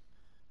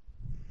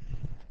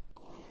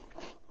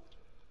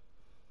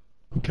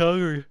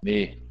 Calgary.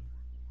 Me.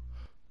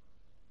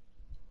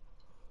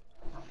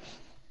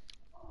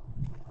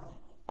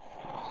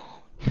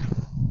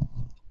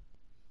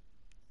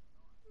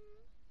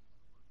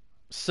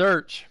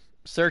 Search.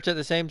 Search at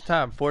the same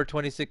time.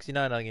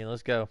 42069 onion.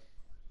 Let's go.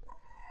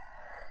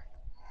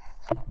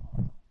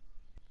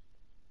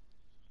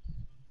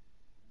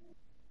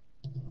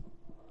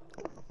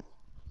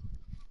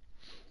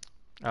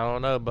 I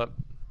don't know, but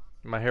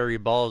my hairy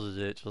balls is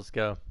itch. Let's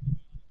go.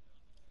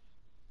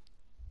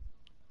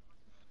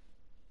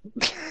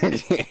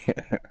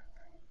 I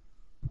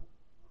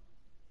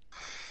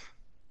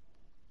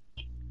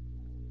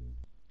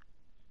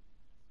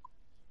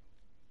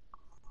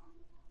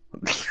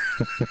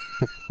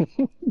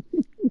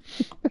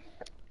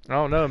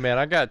don't know, man.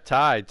 I got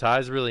Ty.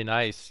 Ty's really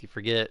nice. You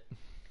forget.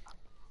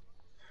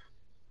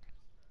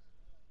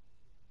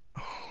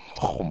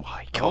 Oh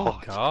my Oh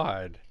god.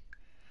 God.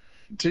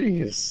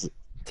 Jeez.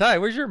 Ty,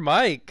 where's your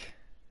mic?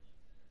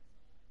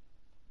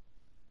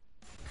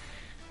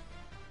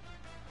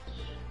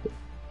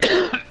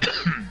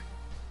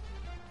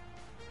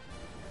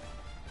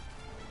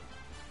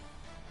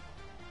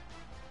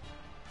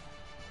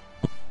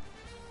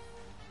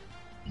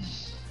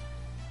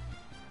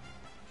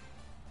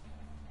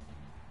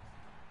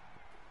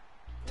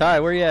 Ty,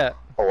 where you at?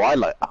 Oh, I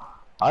like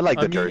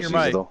the Unmute your jerseys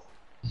mic. though.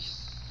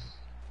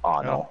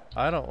 Oh no.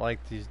 I don't like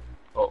these.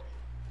 Oh.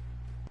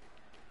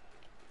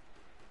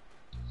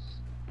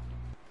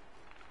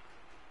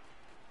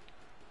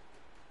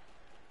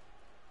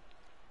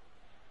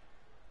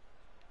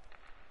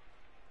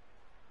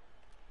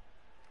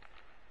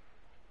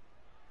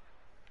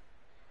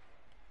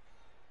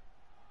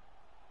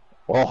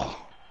 Oh.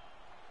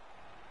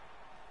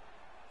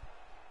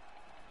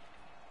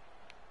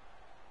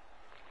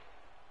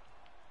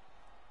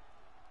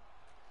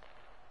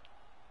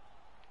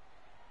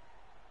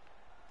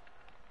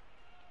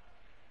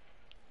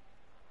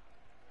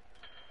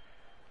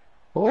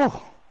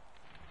 Oh.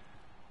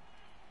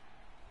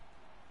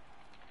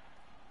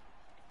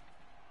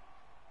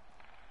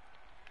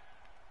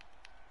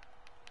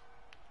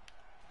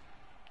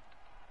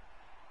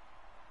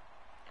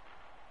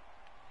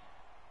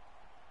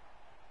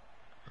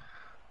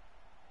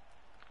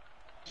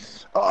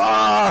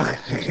 Ah.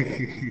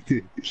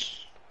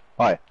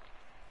 Hi.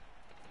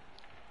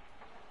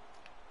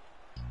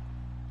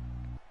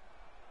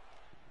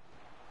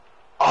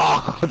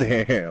 Oh,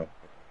 damn.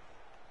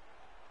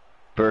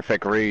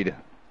 Perfect read.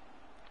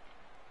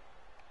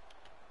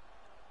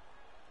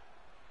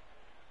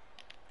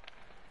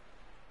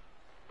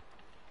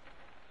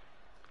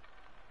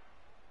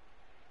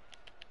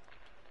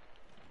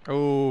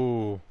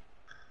 Oh.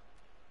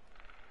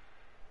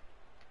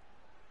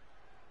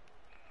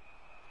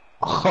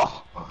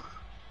 Oh.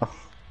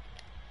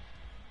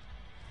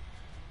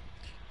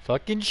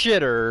 Fucking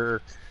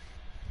shitter.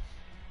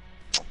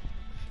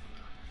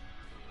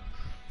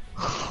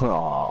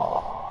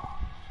 Oh.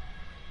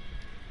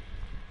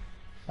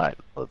 Alright,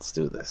 let's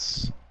do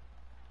this.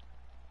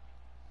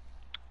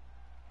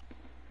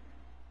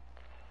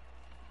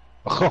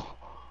 Oh.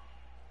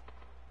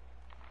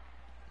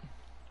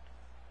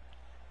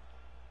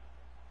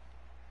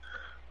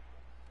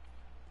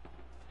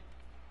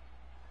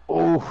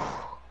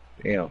 Oh.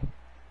 Damn.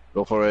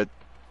 Go for it.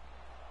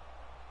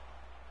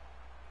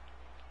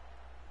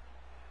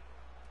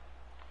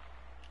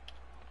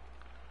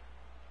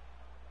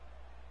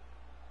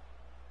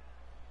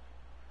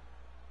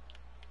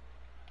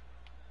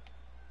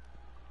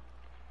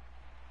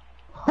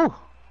 Whew.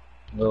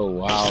 Oh,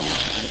 wow.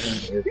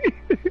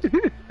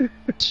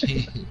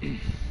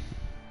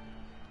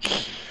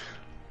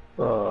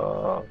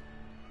 Uh,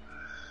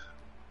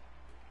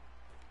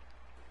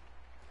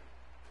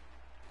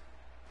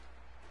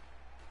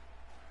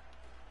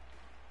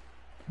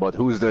 but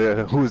who's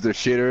the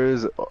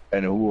shitters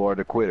and who are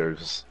the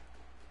quitters?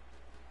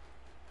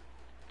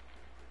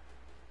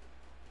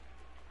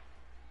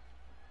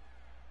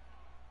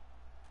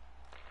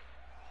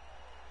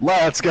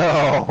 Let's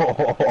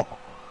go.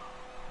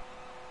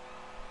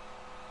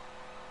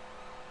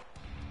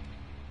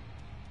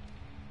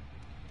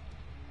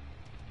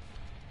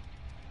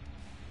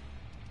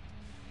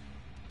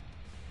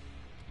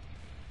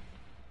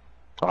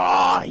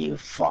 Ah, you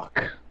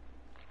fuck.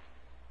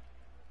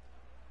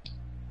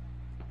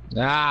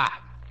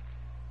 Ah!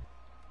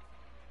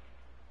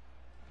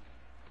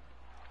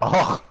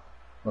 Oh.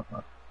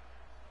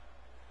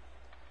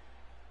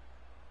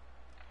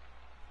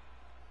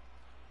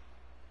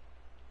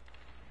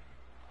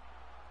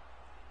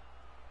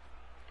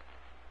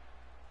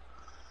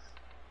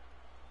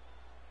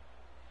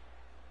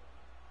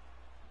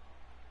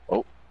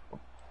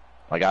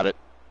 I got it.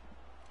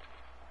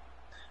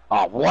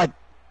 Oh, what?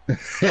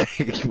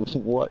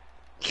 What?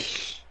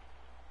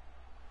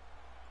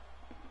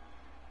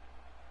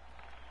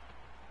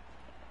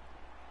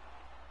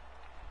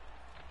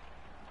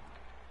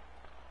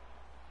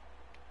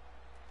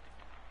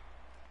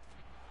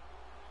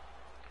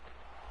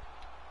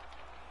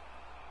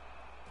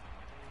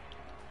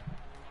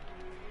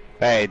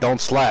 Hey, don't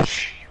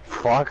slash.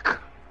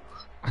 Fuck.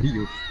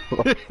 You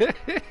fuck.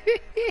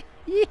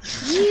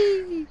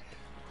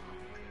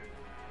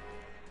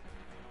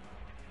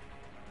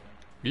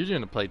 You're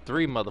gonna play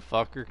 3,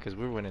 motherfucker, because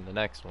we're winning the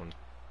next one.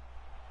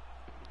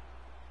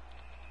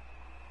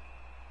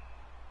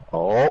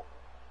 Oh.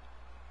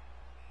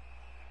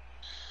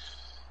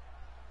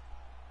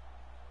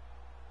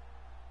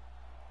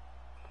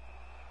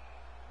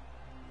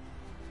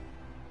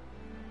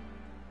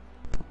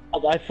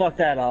 I fucked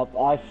that up.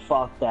 I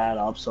fucked that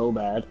up so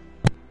bad.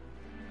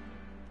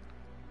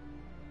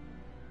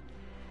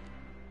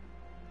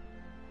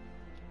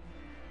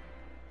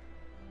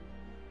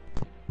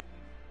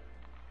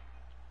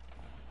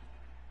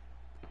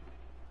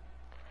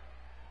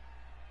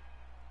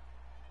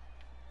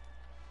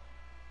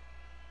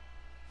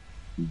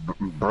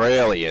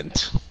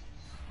 Brilliant.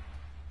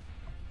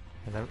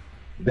 And then,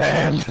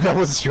 Damn, that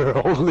was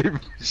your only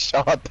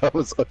shot. That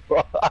was.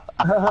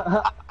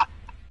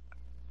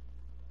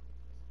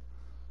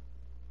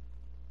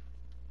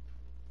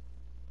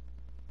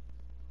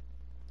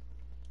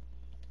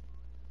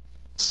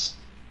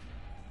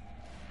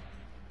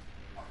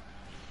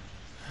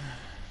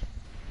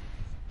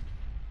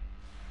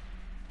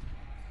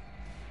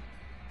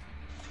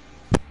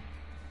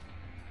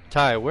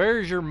 Ty,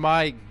 where's your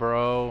mic,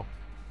 bro?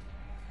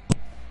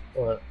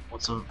 What?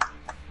 What's up?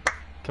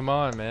 Come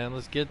on, man.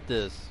 Let's get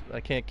this.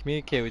 I can't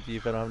communicate with you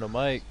if I don't have no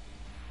mic.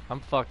 I'm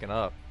fucking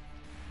up.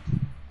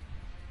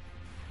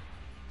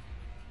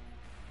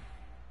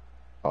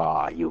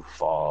 Ah, you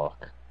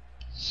fuck.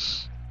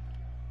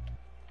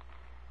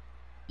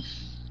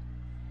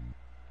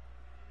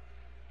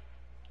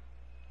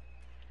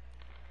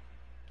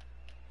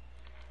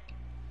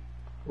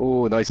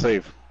 Ooh, nice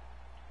save.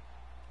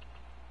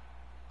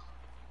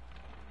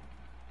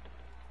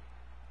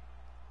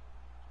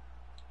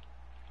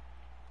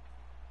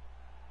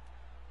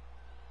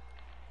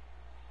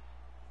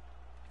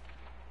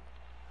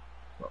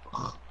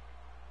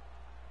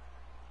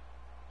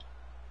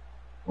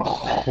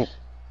 Oh.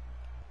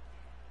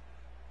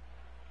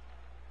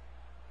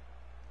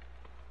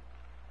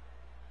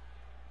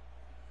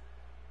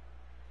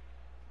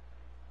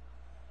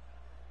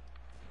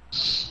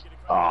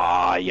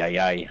 Ay, ay,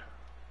 ay.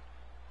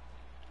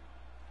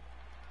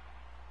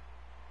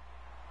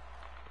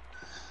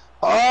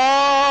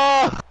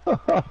 Oh!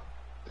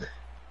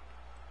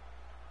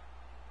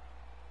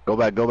 Go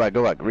back, go back,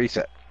 go back.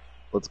 Reset.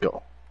 Let's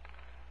go.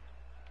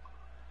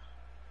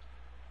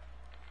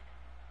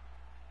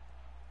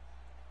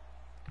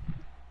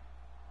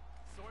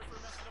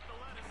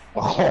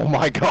 Oh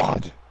my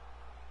god.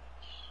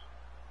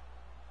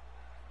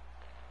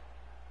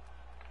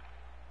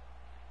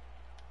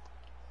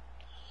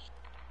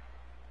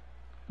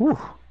 Whew.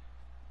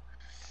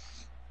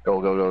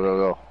 Go, go, go, go,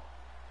 go.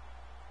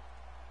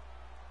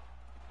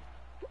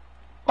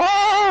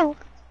 Oh!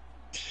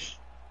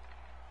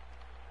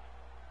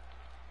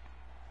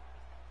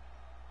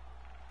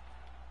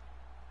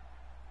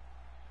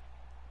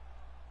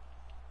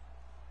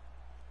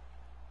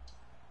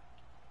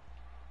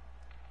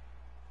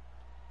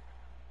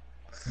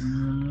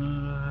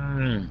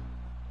 Mm.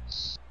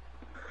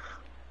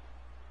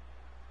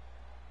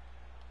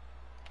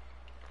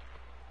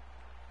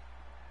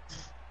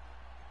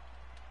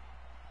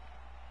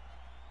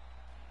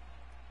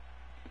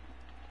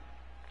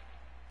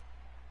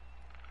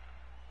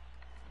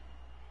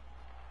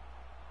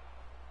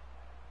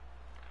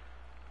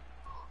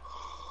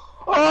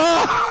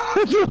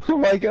 Oh! Oh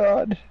my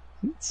god.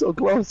 It's so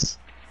close.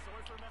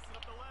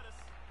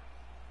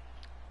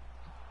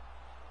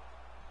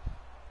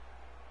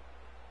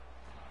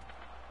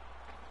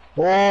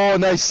 Oh,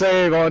 nice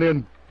save,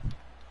 Onion.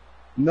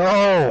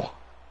 No.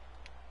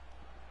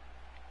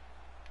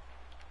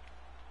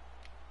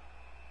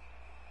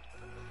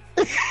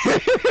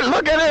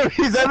 Look at him.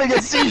 He's having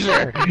a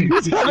seizure.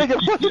 He's having a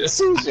fucking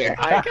seizure.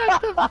 I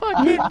got the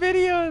fucking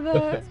video of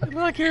that.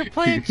 Look, you're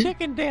playing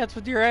chicken dance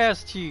with your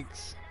ass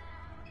cheeks.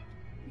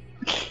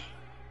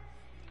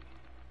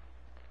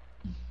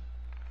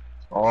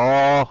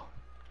 Oh.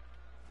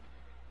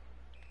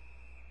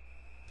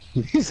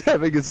 He's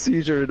having a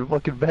seizure in the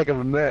fucking back of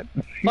the net.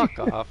 Fuck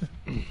off.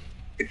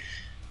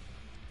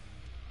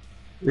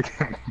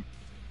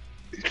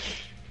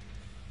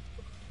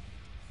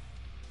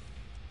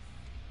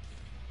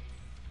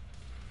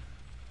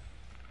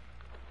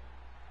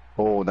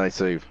 Oh, nice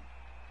save.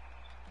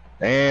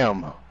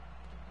 Damn. All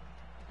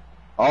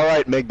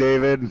right,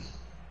 McDavid.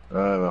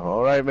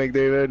 All right,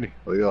 McDavid.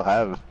 Well, you'll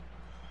have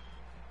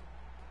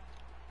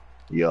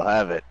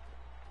it.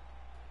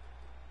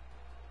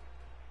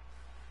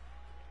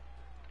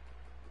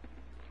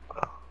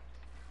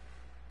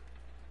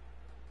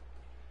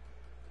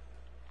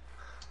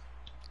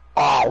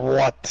 Oh,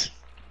 what?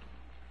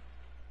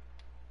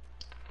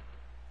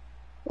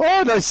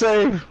 Oh, nice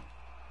save.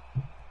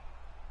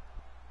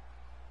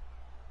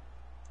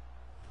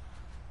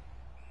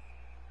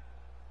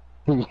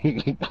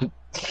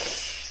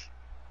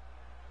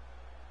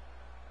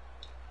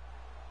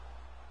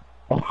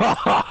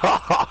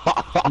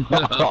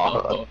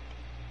 No.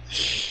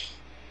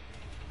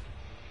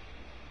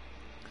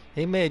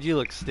 He made you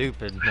look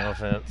stupid, no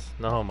offense.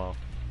 No homo.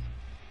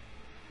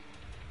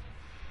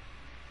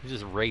 He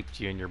just raped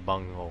you in your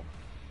bunghole.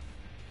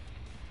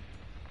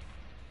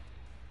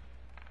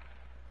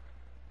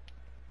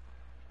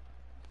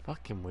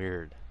 Fucking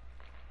weird.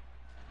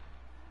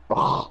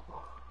 Oh.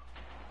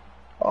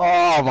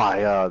 Oh my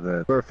god,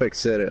 man. Perfect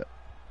setup.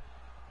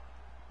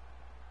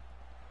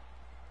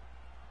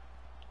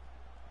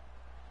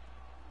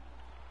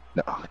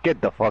 No,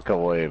 get the fuck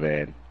away,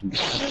 man.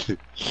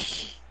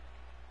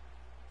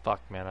 Fuck,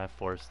 man, I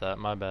forced that.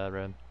 My bad,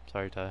 Red.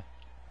 Sorry, Ty.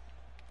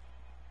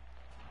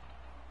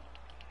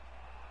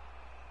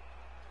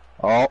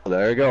 Oh,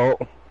 there you go.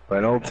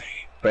 Penalty.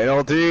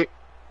 Penalty.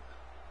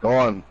 Go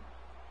on.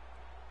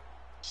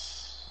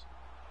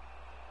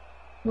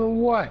 For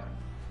what?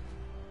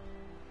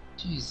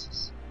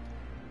 Jesus.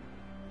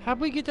 How'd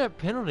we get that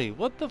penalty?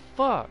 What the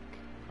fuck?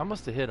 I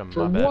must have hit him.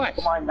 For My bad. what?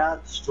 Why am I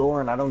not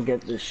scoring? I don't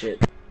get this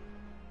shit.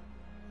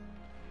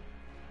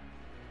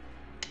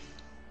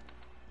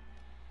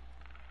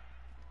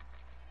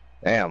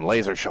 Damn,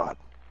 laser shot.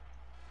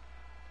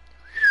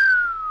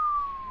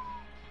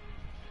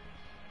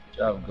 Good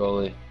job,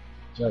 goalie.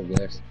 Good job,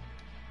 guys.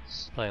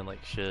 Playing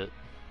like shit.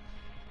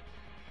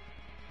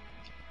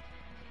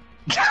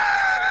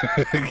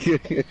 Time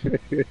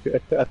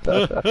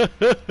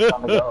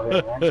to go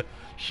here, man.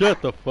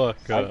 Shut the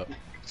fuck up.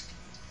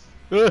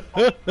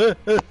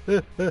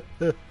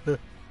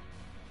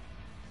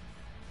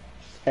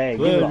 Hey, give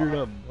Glad it you're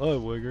up. not my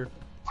winger.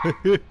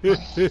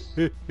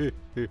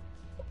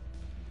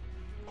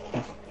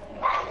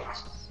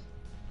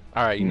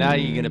 Alright, now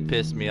you're gonna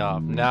piss me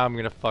off. Now I'm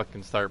gonna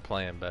fucking start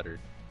playing better.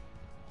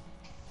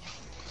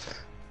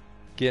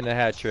 Getting a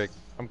hat trick.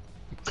 I'm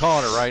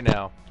calling it right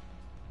now.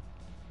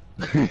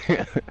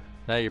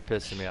 Now you're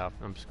pissing me off.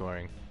 I'm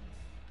scoring.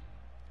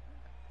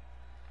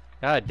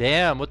 God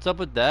damn, what's up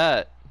with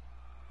that?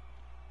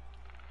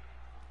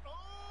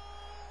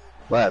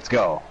 Let's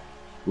go.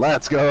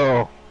 Let's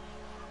go.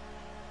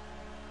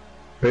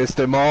 Pissed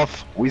him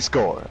off. We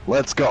score.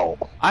 Let's go.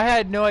 I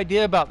had no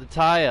idea about the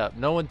tie-up.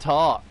 No one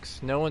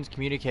talks. No one's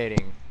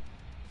communicating.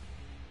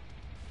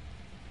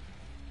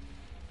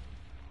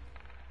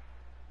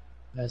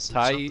 Madison,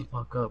 Ty- shut the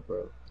fuck up,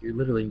 bro. You're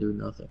literally doing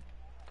nothing.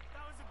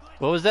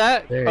 What was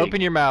that? There you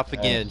Open your mouth go.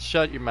 again.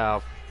 Shut your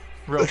mouth.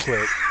 Real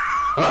quick.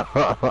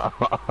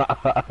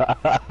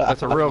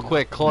 That's a real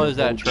quick. Close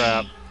that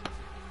trap.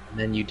 And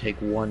then you take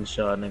one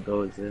shot and it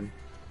goes in.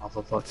 Off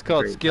a fucking It's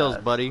called great skills,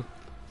 pass. buddy.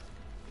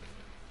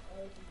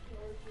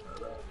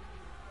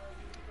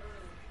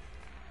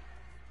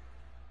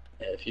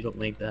 Yeah, if you don't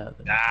make that,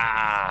 then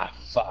Ah,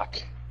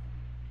 fuck.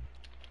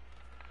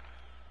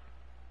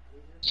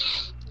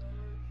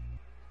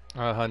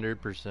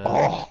 100%.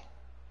 Oh.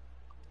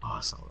 oh,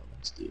 it's not what I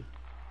meant to do.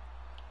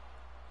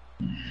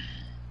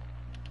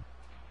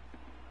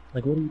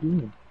 Like, what are you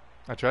doing?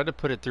 I tried to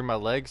put it through my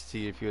legs to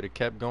see if you would have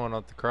kept going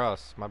off the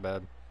cross. My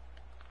bad.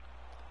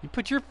 You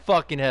put your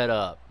fucking head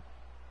up.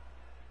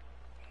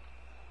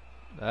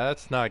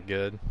 That's not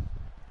good.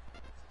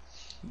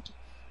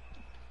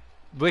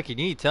 Wicked,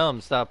 you need to tell him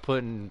to stop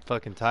putting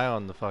fucking Ty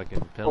on the fucking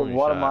But penalty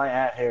what shot. am I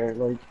at here?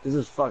 Like, this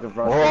is fucking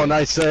frustrating. Oh,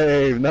 nice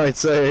save. Nice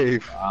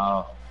save.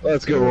 Wow.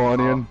 Let's go,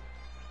 Onion.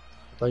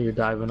 I thought you were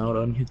diving out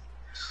on you.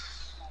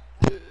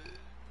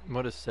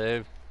 What a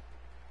save.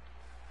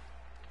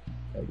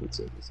 I would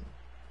say this.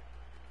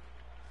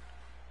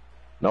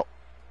 Nope.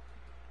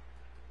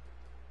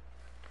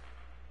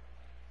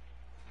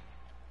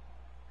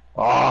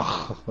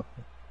 Oh.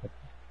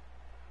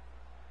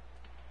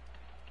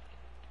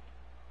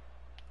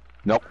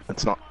 Nope,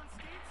 it's not.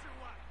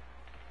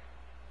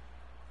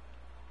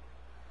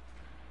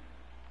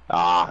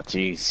 Ah,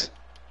 jeez.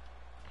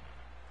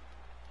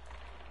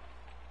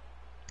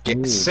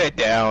 Ooh. Sit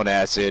down,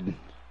 Acid.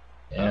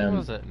 That And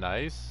wasn't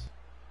nice.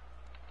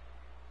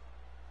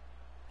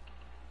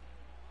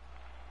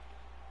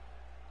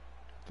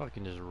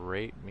 Fucking just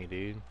raped me,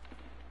 dude.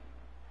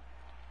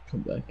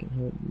 come back and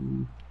help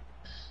me.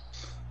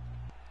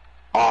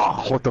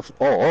 Oh, what the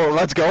oh,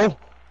 let's go.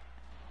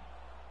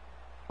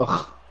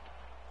 Ugh.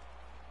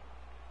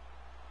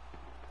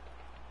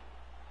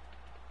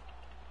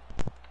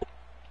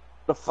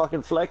 The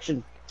fucking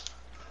flexion.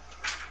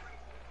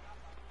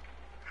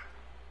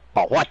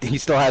 Oh, what? He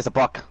still has a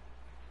puck.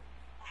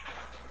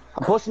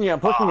 I'm pushing you, I'm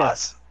pushing you.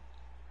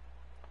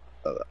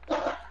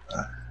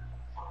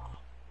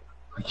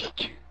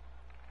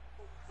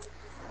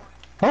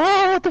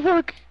 Oh, what the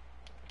fuck?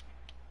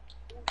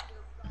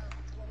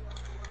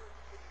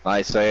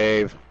 Nice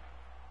save.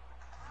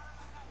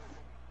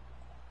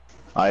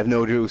 I have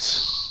no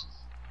juice.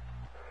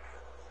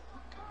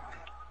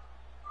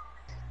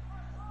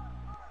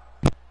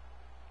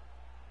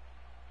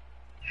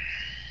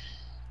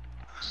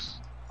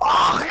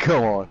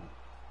 Come on.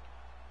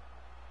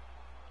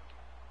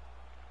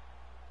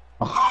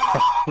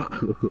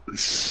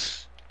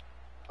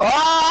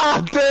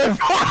 Ah, damn!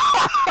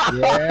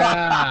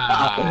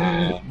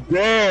 Yeah.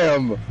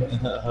 Damn!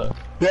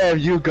 Damn,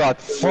 you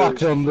got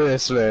fucked on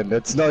this, man.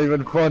 It's not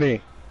even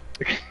funny.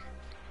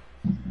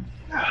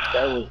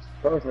 That was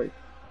perfect.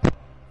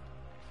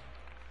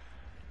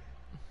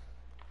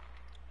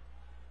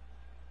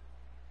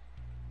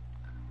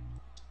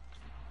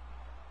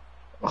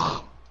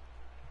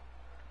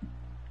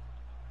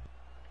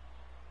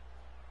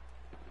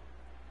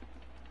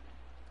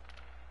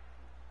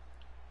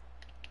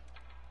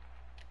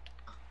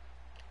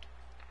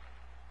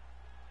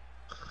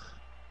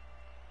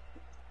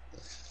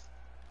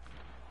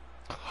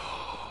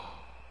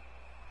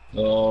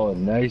 Oh,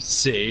 nice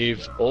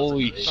save.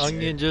 Holy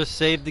Onion just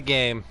saved the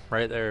game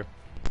right there.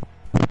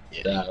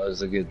 shit. That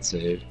was a good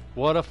save.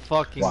 What a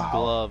fucking Wow.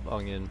 glove,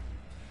 Onion.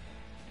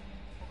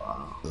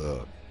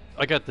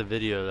 I got the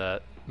video of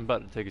that. I'm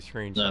about to take a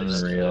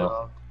screenshot.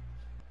 Unreal.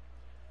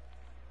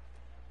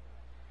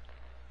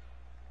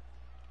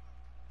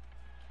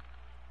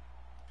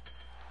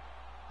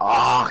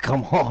 Ah,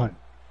 come on.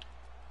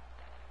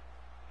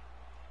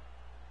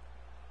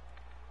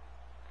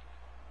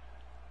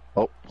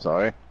 Oh,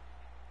 sorry.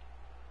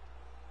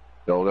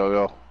 Go, go,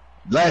 go.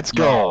 Let's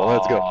go.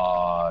 Let's go.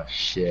 Oh,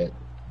 shit.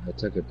 I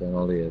took a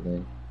penalty, I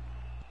think.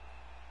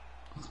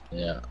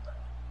 Yeah.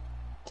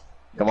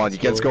 Come on, you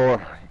can score.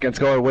 You can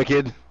score,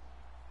 Wicked.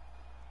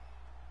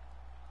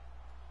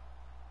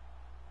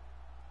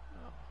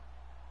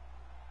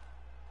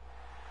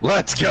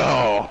 Let's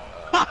go.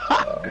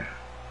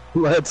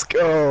 Let's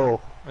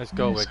go. Let's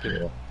go, Nice Wicked.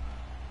 goal.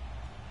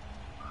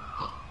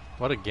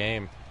 What a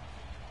game.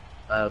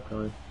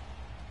 Coming.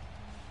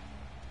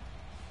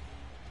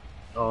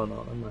 Oh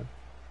no, I'm not.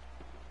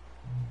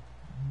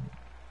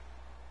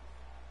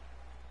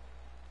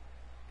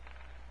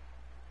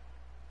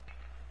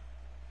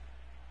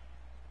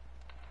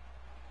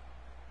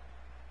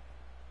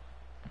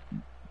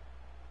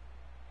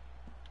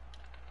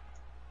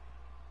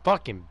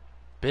 Fucking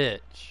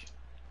bitch.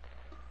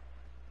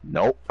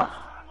 Nope.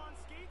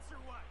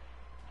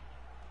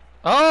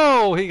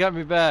 Oh, he got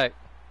me back.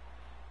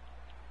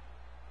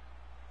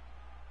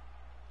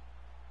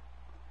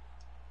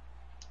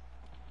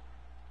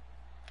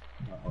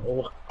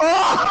 Oh,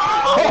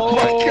 Oh,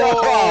 my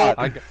God.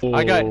 I got Oh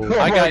your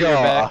my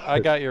back. God. I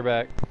got your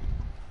back.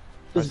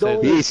 Just I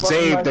saved don't- it. He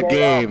saved the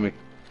game.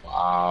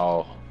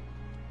 Wow.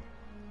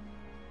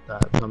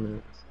 that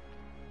coming.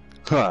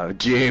 Huh,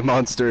 GA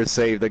Monster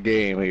saved the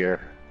game here.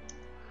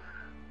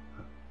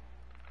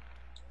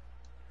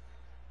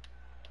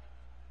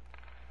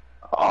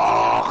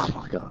 Oh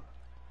my God.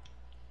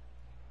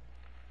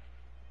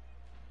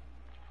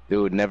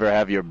 Dude, never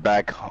have your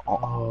back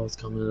Oh, it's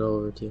coming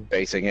over too.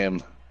 facing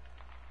him.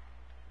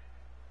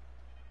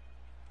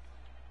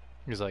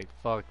 He's like,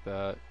 fuck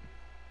that.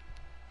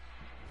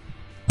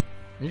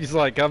 He's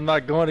like, I'm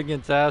not going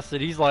against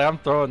acid. He's like, I'm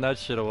throwing that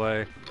shit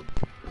away.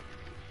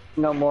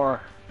 No more.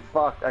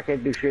 Fuck, I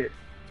can't do shit.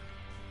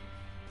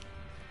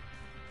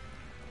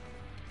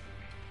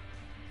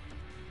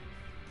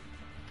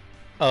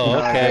 Oh,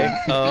 okay.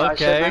 Oh, I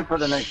should okay. wait for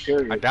the next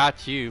period. I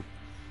got you.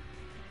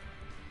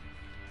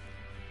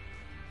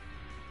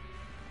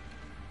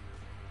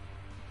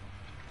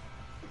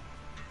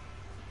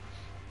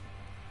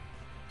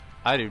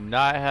 I do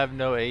not have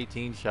no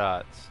 18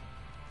 shots.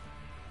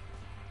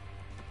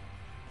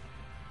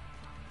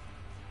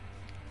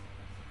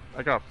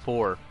 I got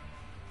 4.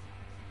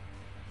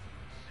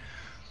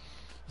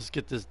 Let's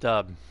get this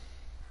dub.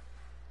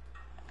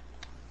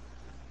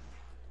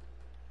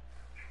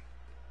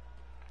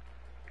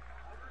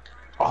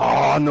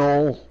 Oh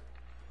no.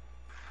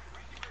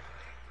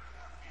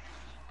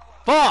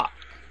 Fuck!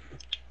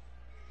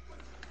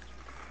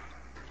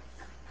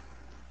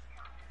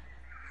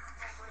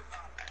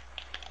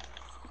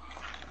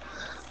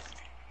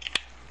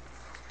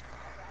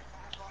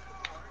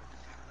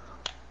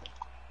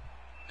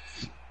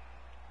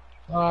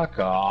 Fuck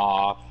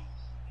off.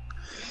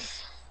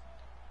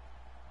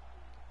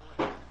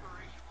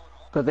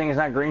 Good thing it's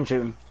not green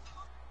shooting.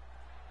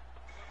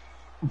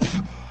 Let's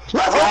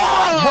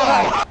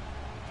go!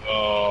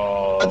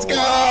 Oh. Let's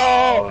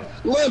go!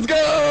 Let's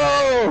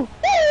go!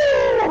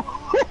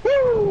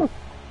 Woo!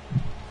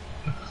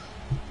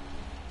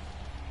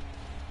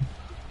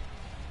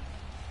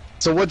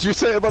 So what'd you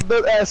say about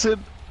that acid?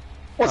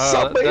 What's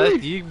up,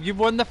 baby? You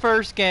won the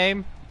first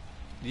game.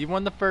 You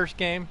won the first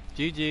game.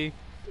 GG.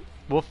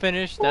 We'll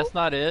finish. That's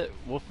not it.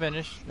 We'll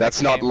finish.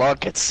 That's next not game.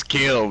 luck, it's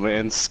skill,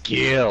 man.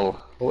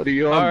 Skill. What are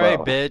you on Alright,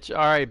 about? bitch.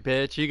 Alright,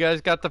 bitch. You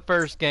guys got the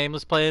first game.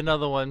 Let's play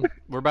another one.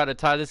 We're about to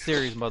tie the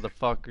series,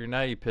 motherfucker.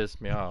 Now you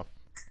pissed me off.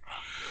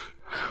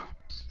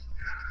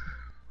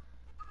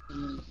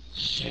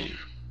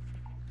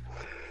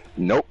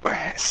 Nope.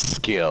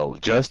 Skill.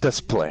 Just as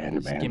planned,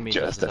 Just man. give me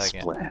Just just a as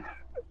second. planned.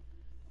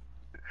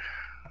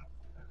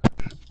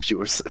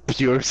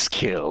 Pure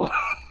skill.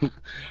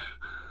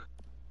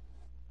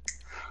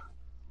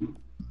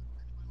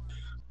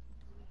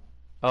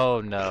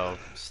 Oh no.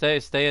 Stay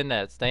in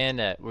net. Stay in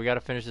net. We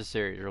gotta finish this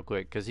series real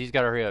quick, cause he's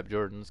gotta hurry up,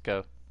 Jordan. Let's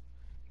go.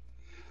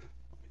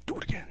 Do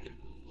it again.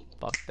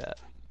 Fuck that.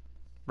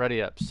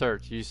 Ready up.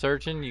 Search. You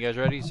searching? You guys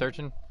ready?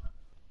 Searching?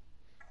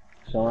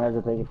 Someone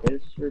has to take a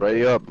piss.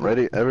 Ready up.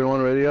 Ready.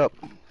 Everyone ready up.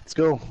 Let's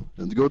go.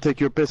 Let's go take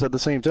your piss at the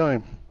same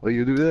time. While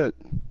you do that.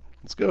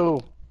 Let's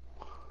go.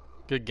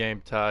 Good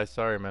game, Ty.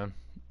 Sorry, man.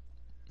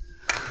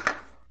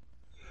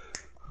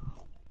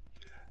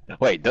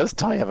 Wait, does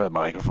Ty have a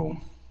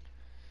microphone?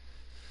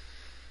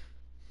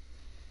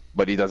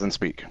 But he doesn't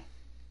speak.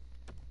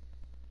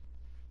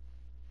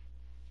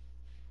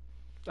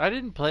 I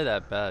didn't play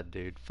that bad,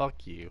 dude.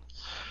 Fuck you.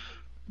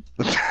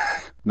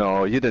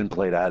 No, you didn't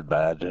play that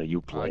bad.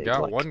 You I played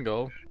got like one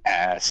goal.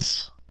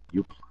 ass.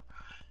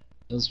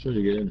 That's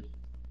pretty good.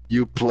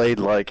 You played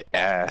like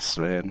ass,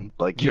 man.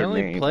 Like You your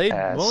only name, played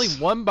ass. only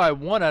one by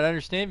one. I'd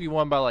understand if you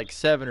won by like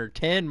 7 or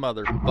 10,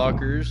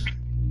 motherfuckers.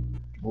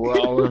 We're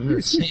all on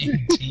the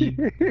same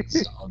team.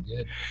 It's all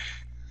good.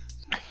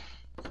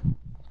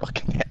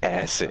 Fucking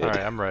acid. Alright,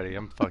 I'm ready.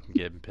 I'm fucking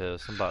getting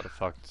pissed. I'm about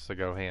to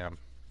go ham.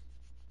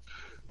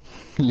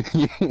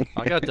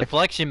 I got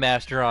Deflection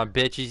Master on,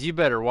 bitches. You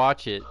better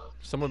watch it.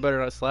 Someone better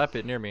not slap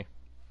it near me.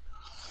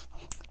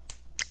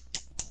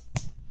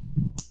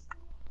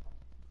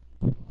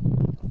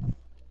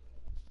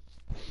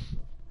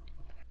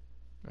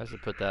 I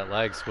should put that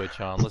lag switch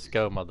on. Let's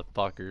go,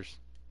 motherfuckers.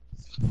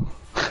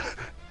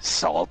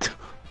 Salt.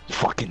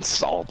 Fucking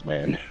salt,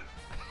 man.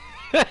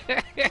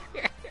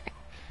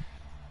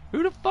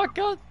 Who the fuck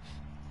got...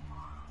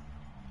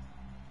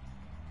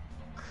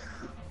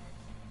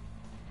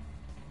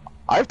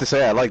 I have to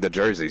say I like the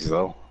jerseys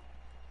though.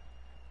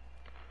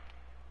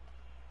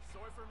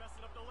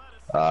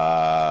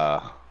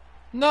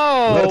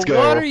 No! Let's go.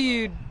 What are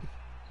you...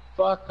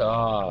 Fuck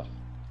off.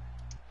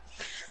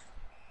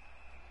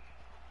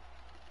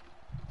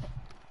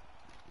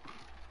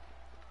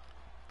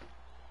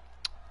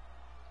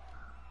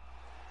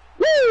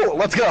 Woo!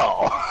 Let's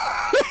go!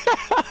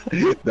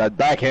 That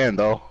backhand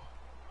though.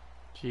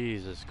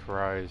 Jesus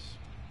Christ.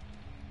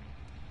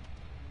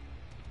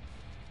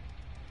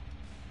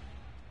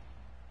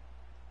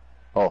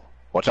 Oh,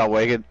 watch out,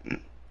 Wagon.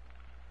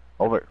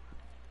 Over.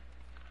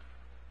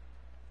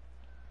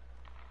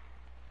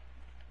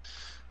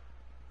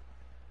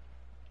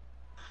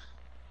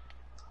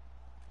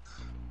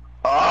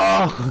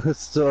 Oh,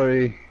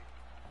 sorry.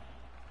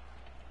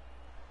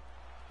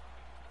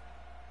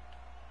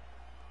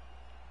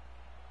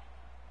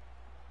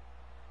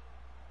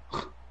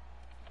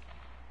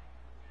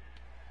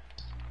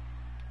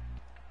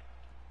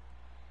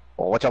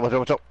 Oh, watch out, watch out,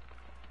 watch out.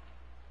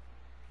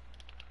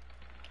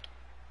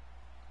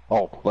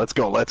 Oh, let's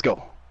go, let's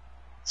go.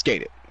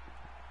 Skate it.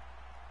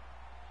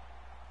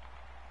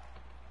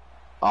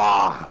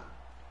 Ah.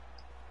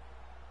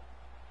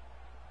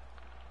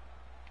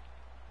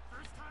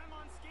 First time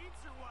on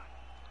skates or what?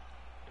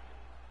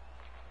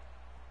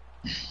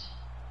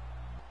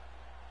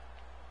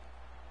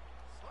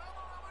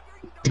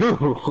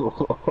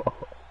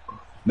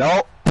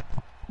 No.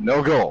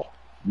 No goal.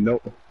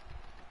 No.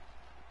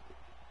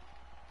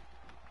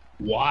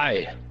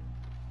 Why?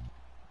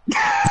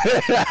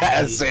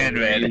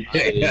 Sandman.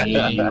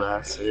 You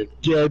acid.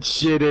 Get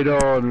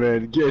shitted on,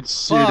 man. Get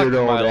Fuck shitted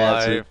on, my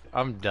acid. life.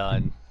 I'm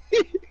done.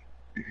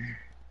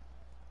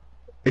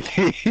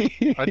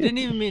 I didn't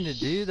even mean to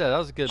do that. That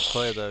was a good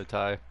play though,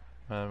 Ty.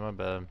 My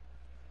bad.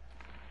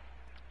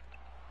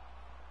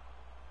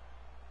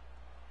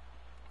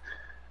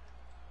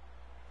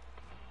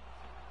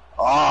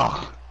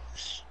 Oh,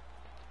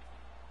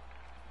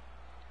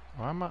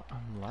 Why am I...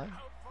 I'm lagging.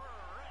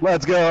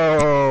 let's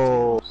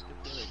go.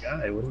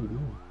 Guy, what are you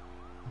doing?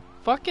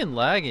 Fucking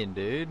lagging,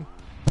 dude.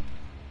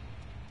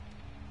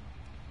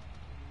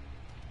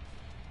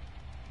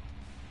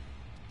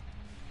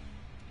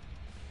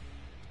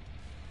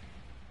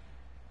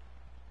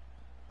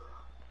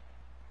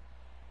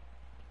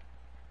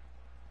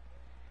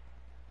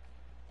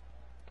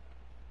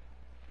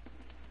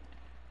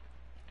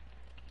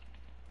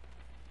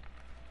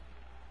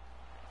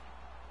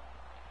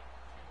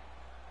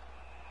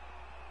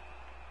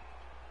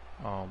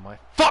 Oh my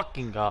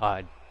fucking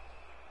god.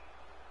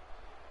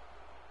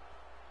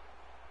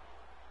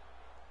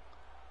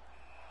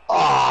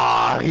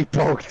 Ah, he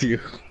poked you.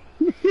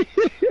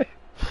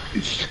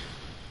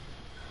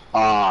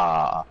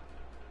 Ah.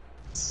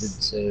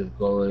 Good save,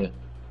 goalie.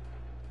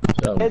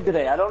 Good Hey, job.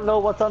 today, I don't know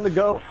what's on the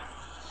go.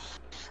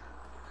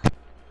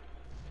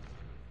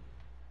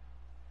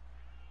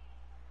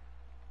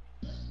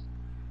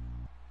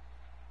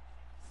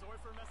 Sorry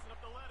for messing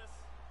up the lettuce.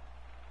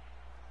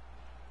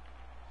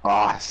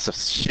 Ah, so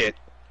shit.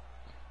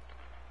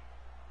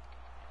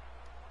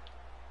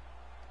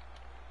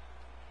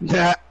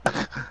 Nah.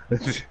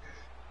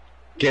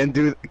 Can't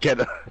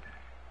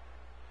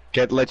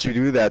let you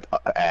do that,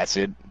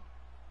 acid.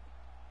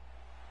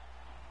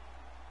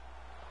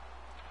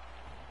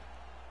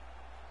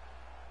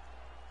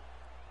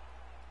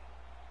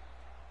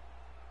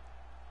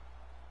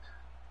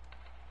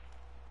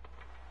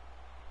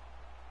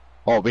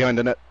 Oh, behind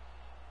the net.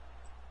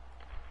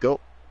 Go.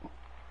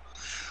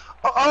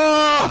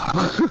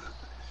 Oh!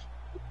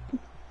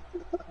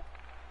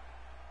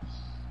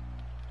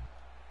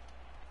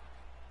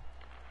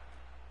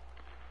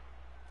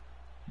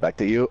 Back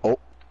to you. Oh,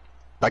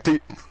 back to you.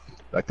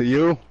 Back to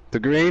you. To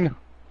green.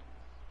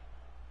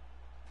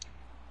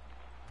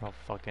 Oh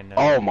fucking no.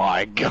 Oh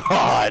my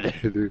god.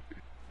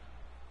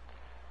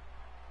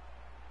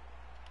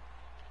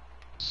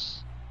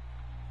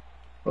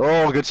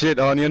 Oh, good shit,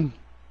 Onion.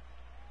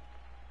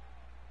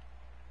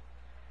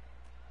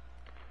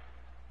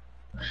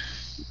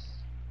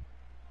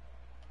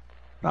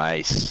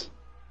 Nice.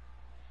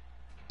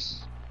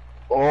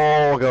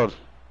 Oh god.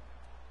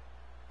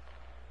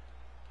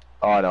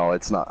 Oh no,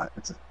 it's not.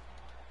 It's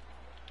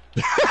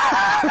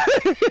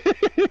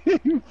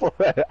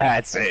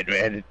That's it,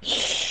 man.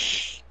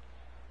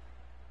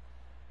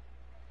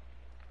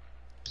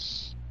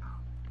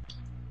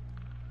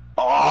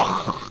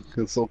 Oh,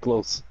 it's so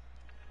close.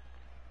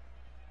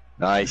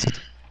 Nice.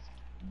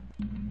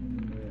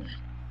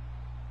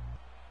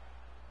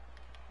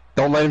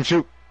 Don't let him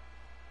shoot.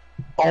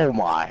 Oh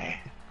my.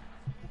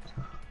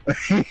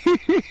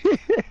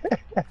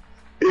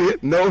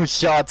 No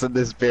shots in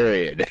this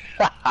period.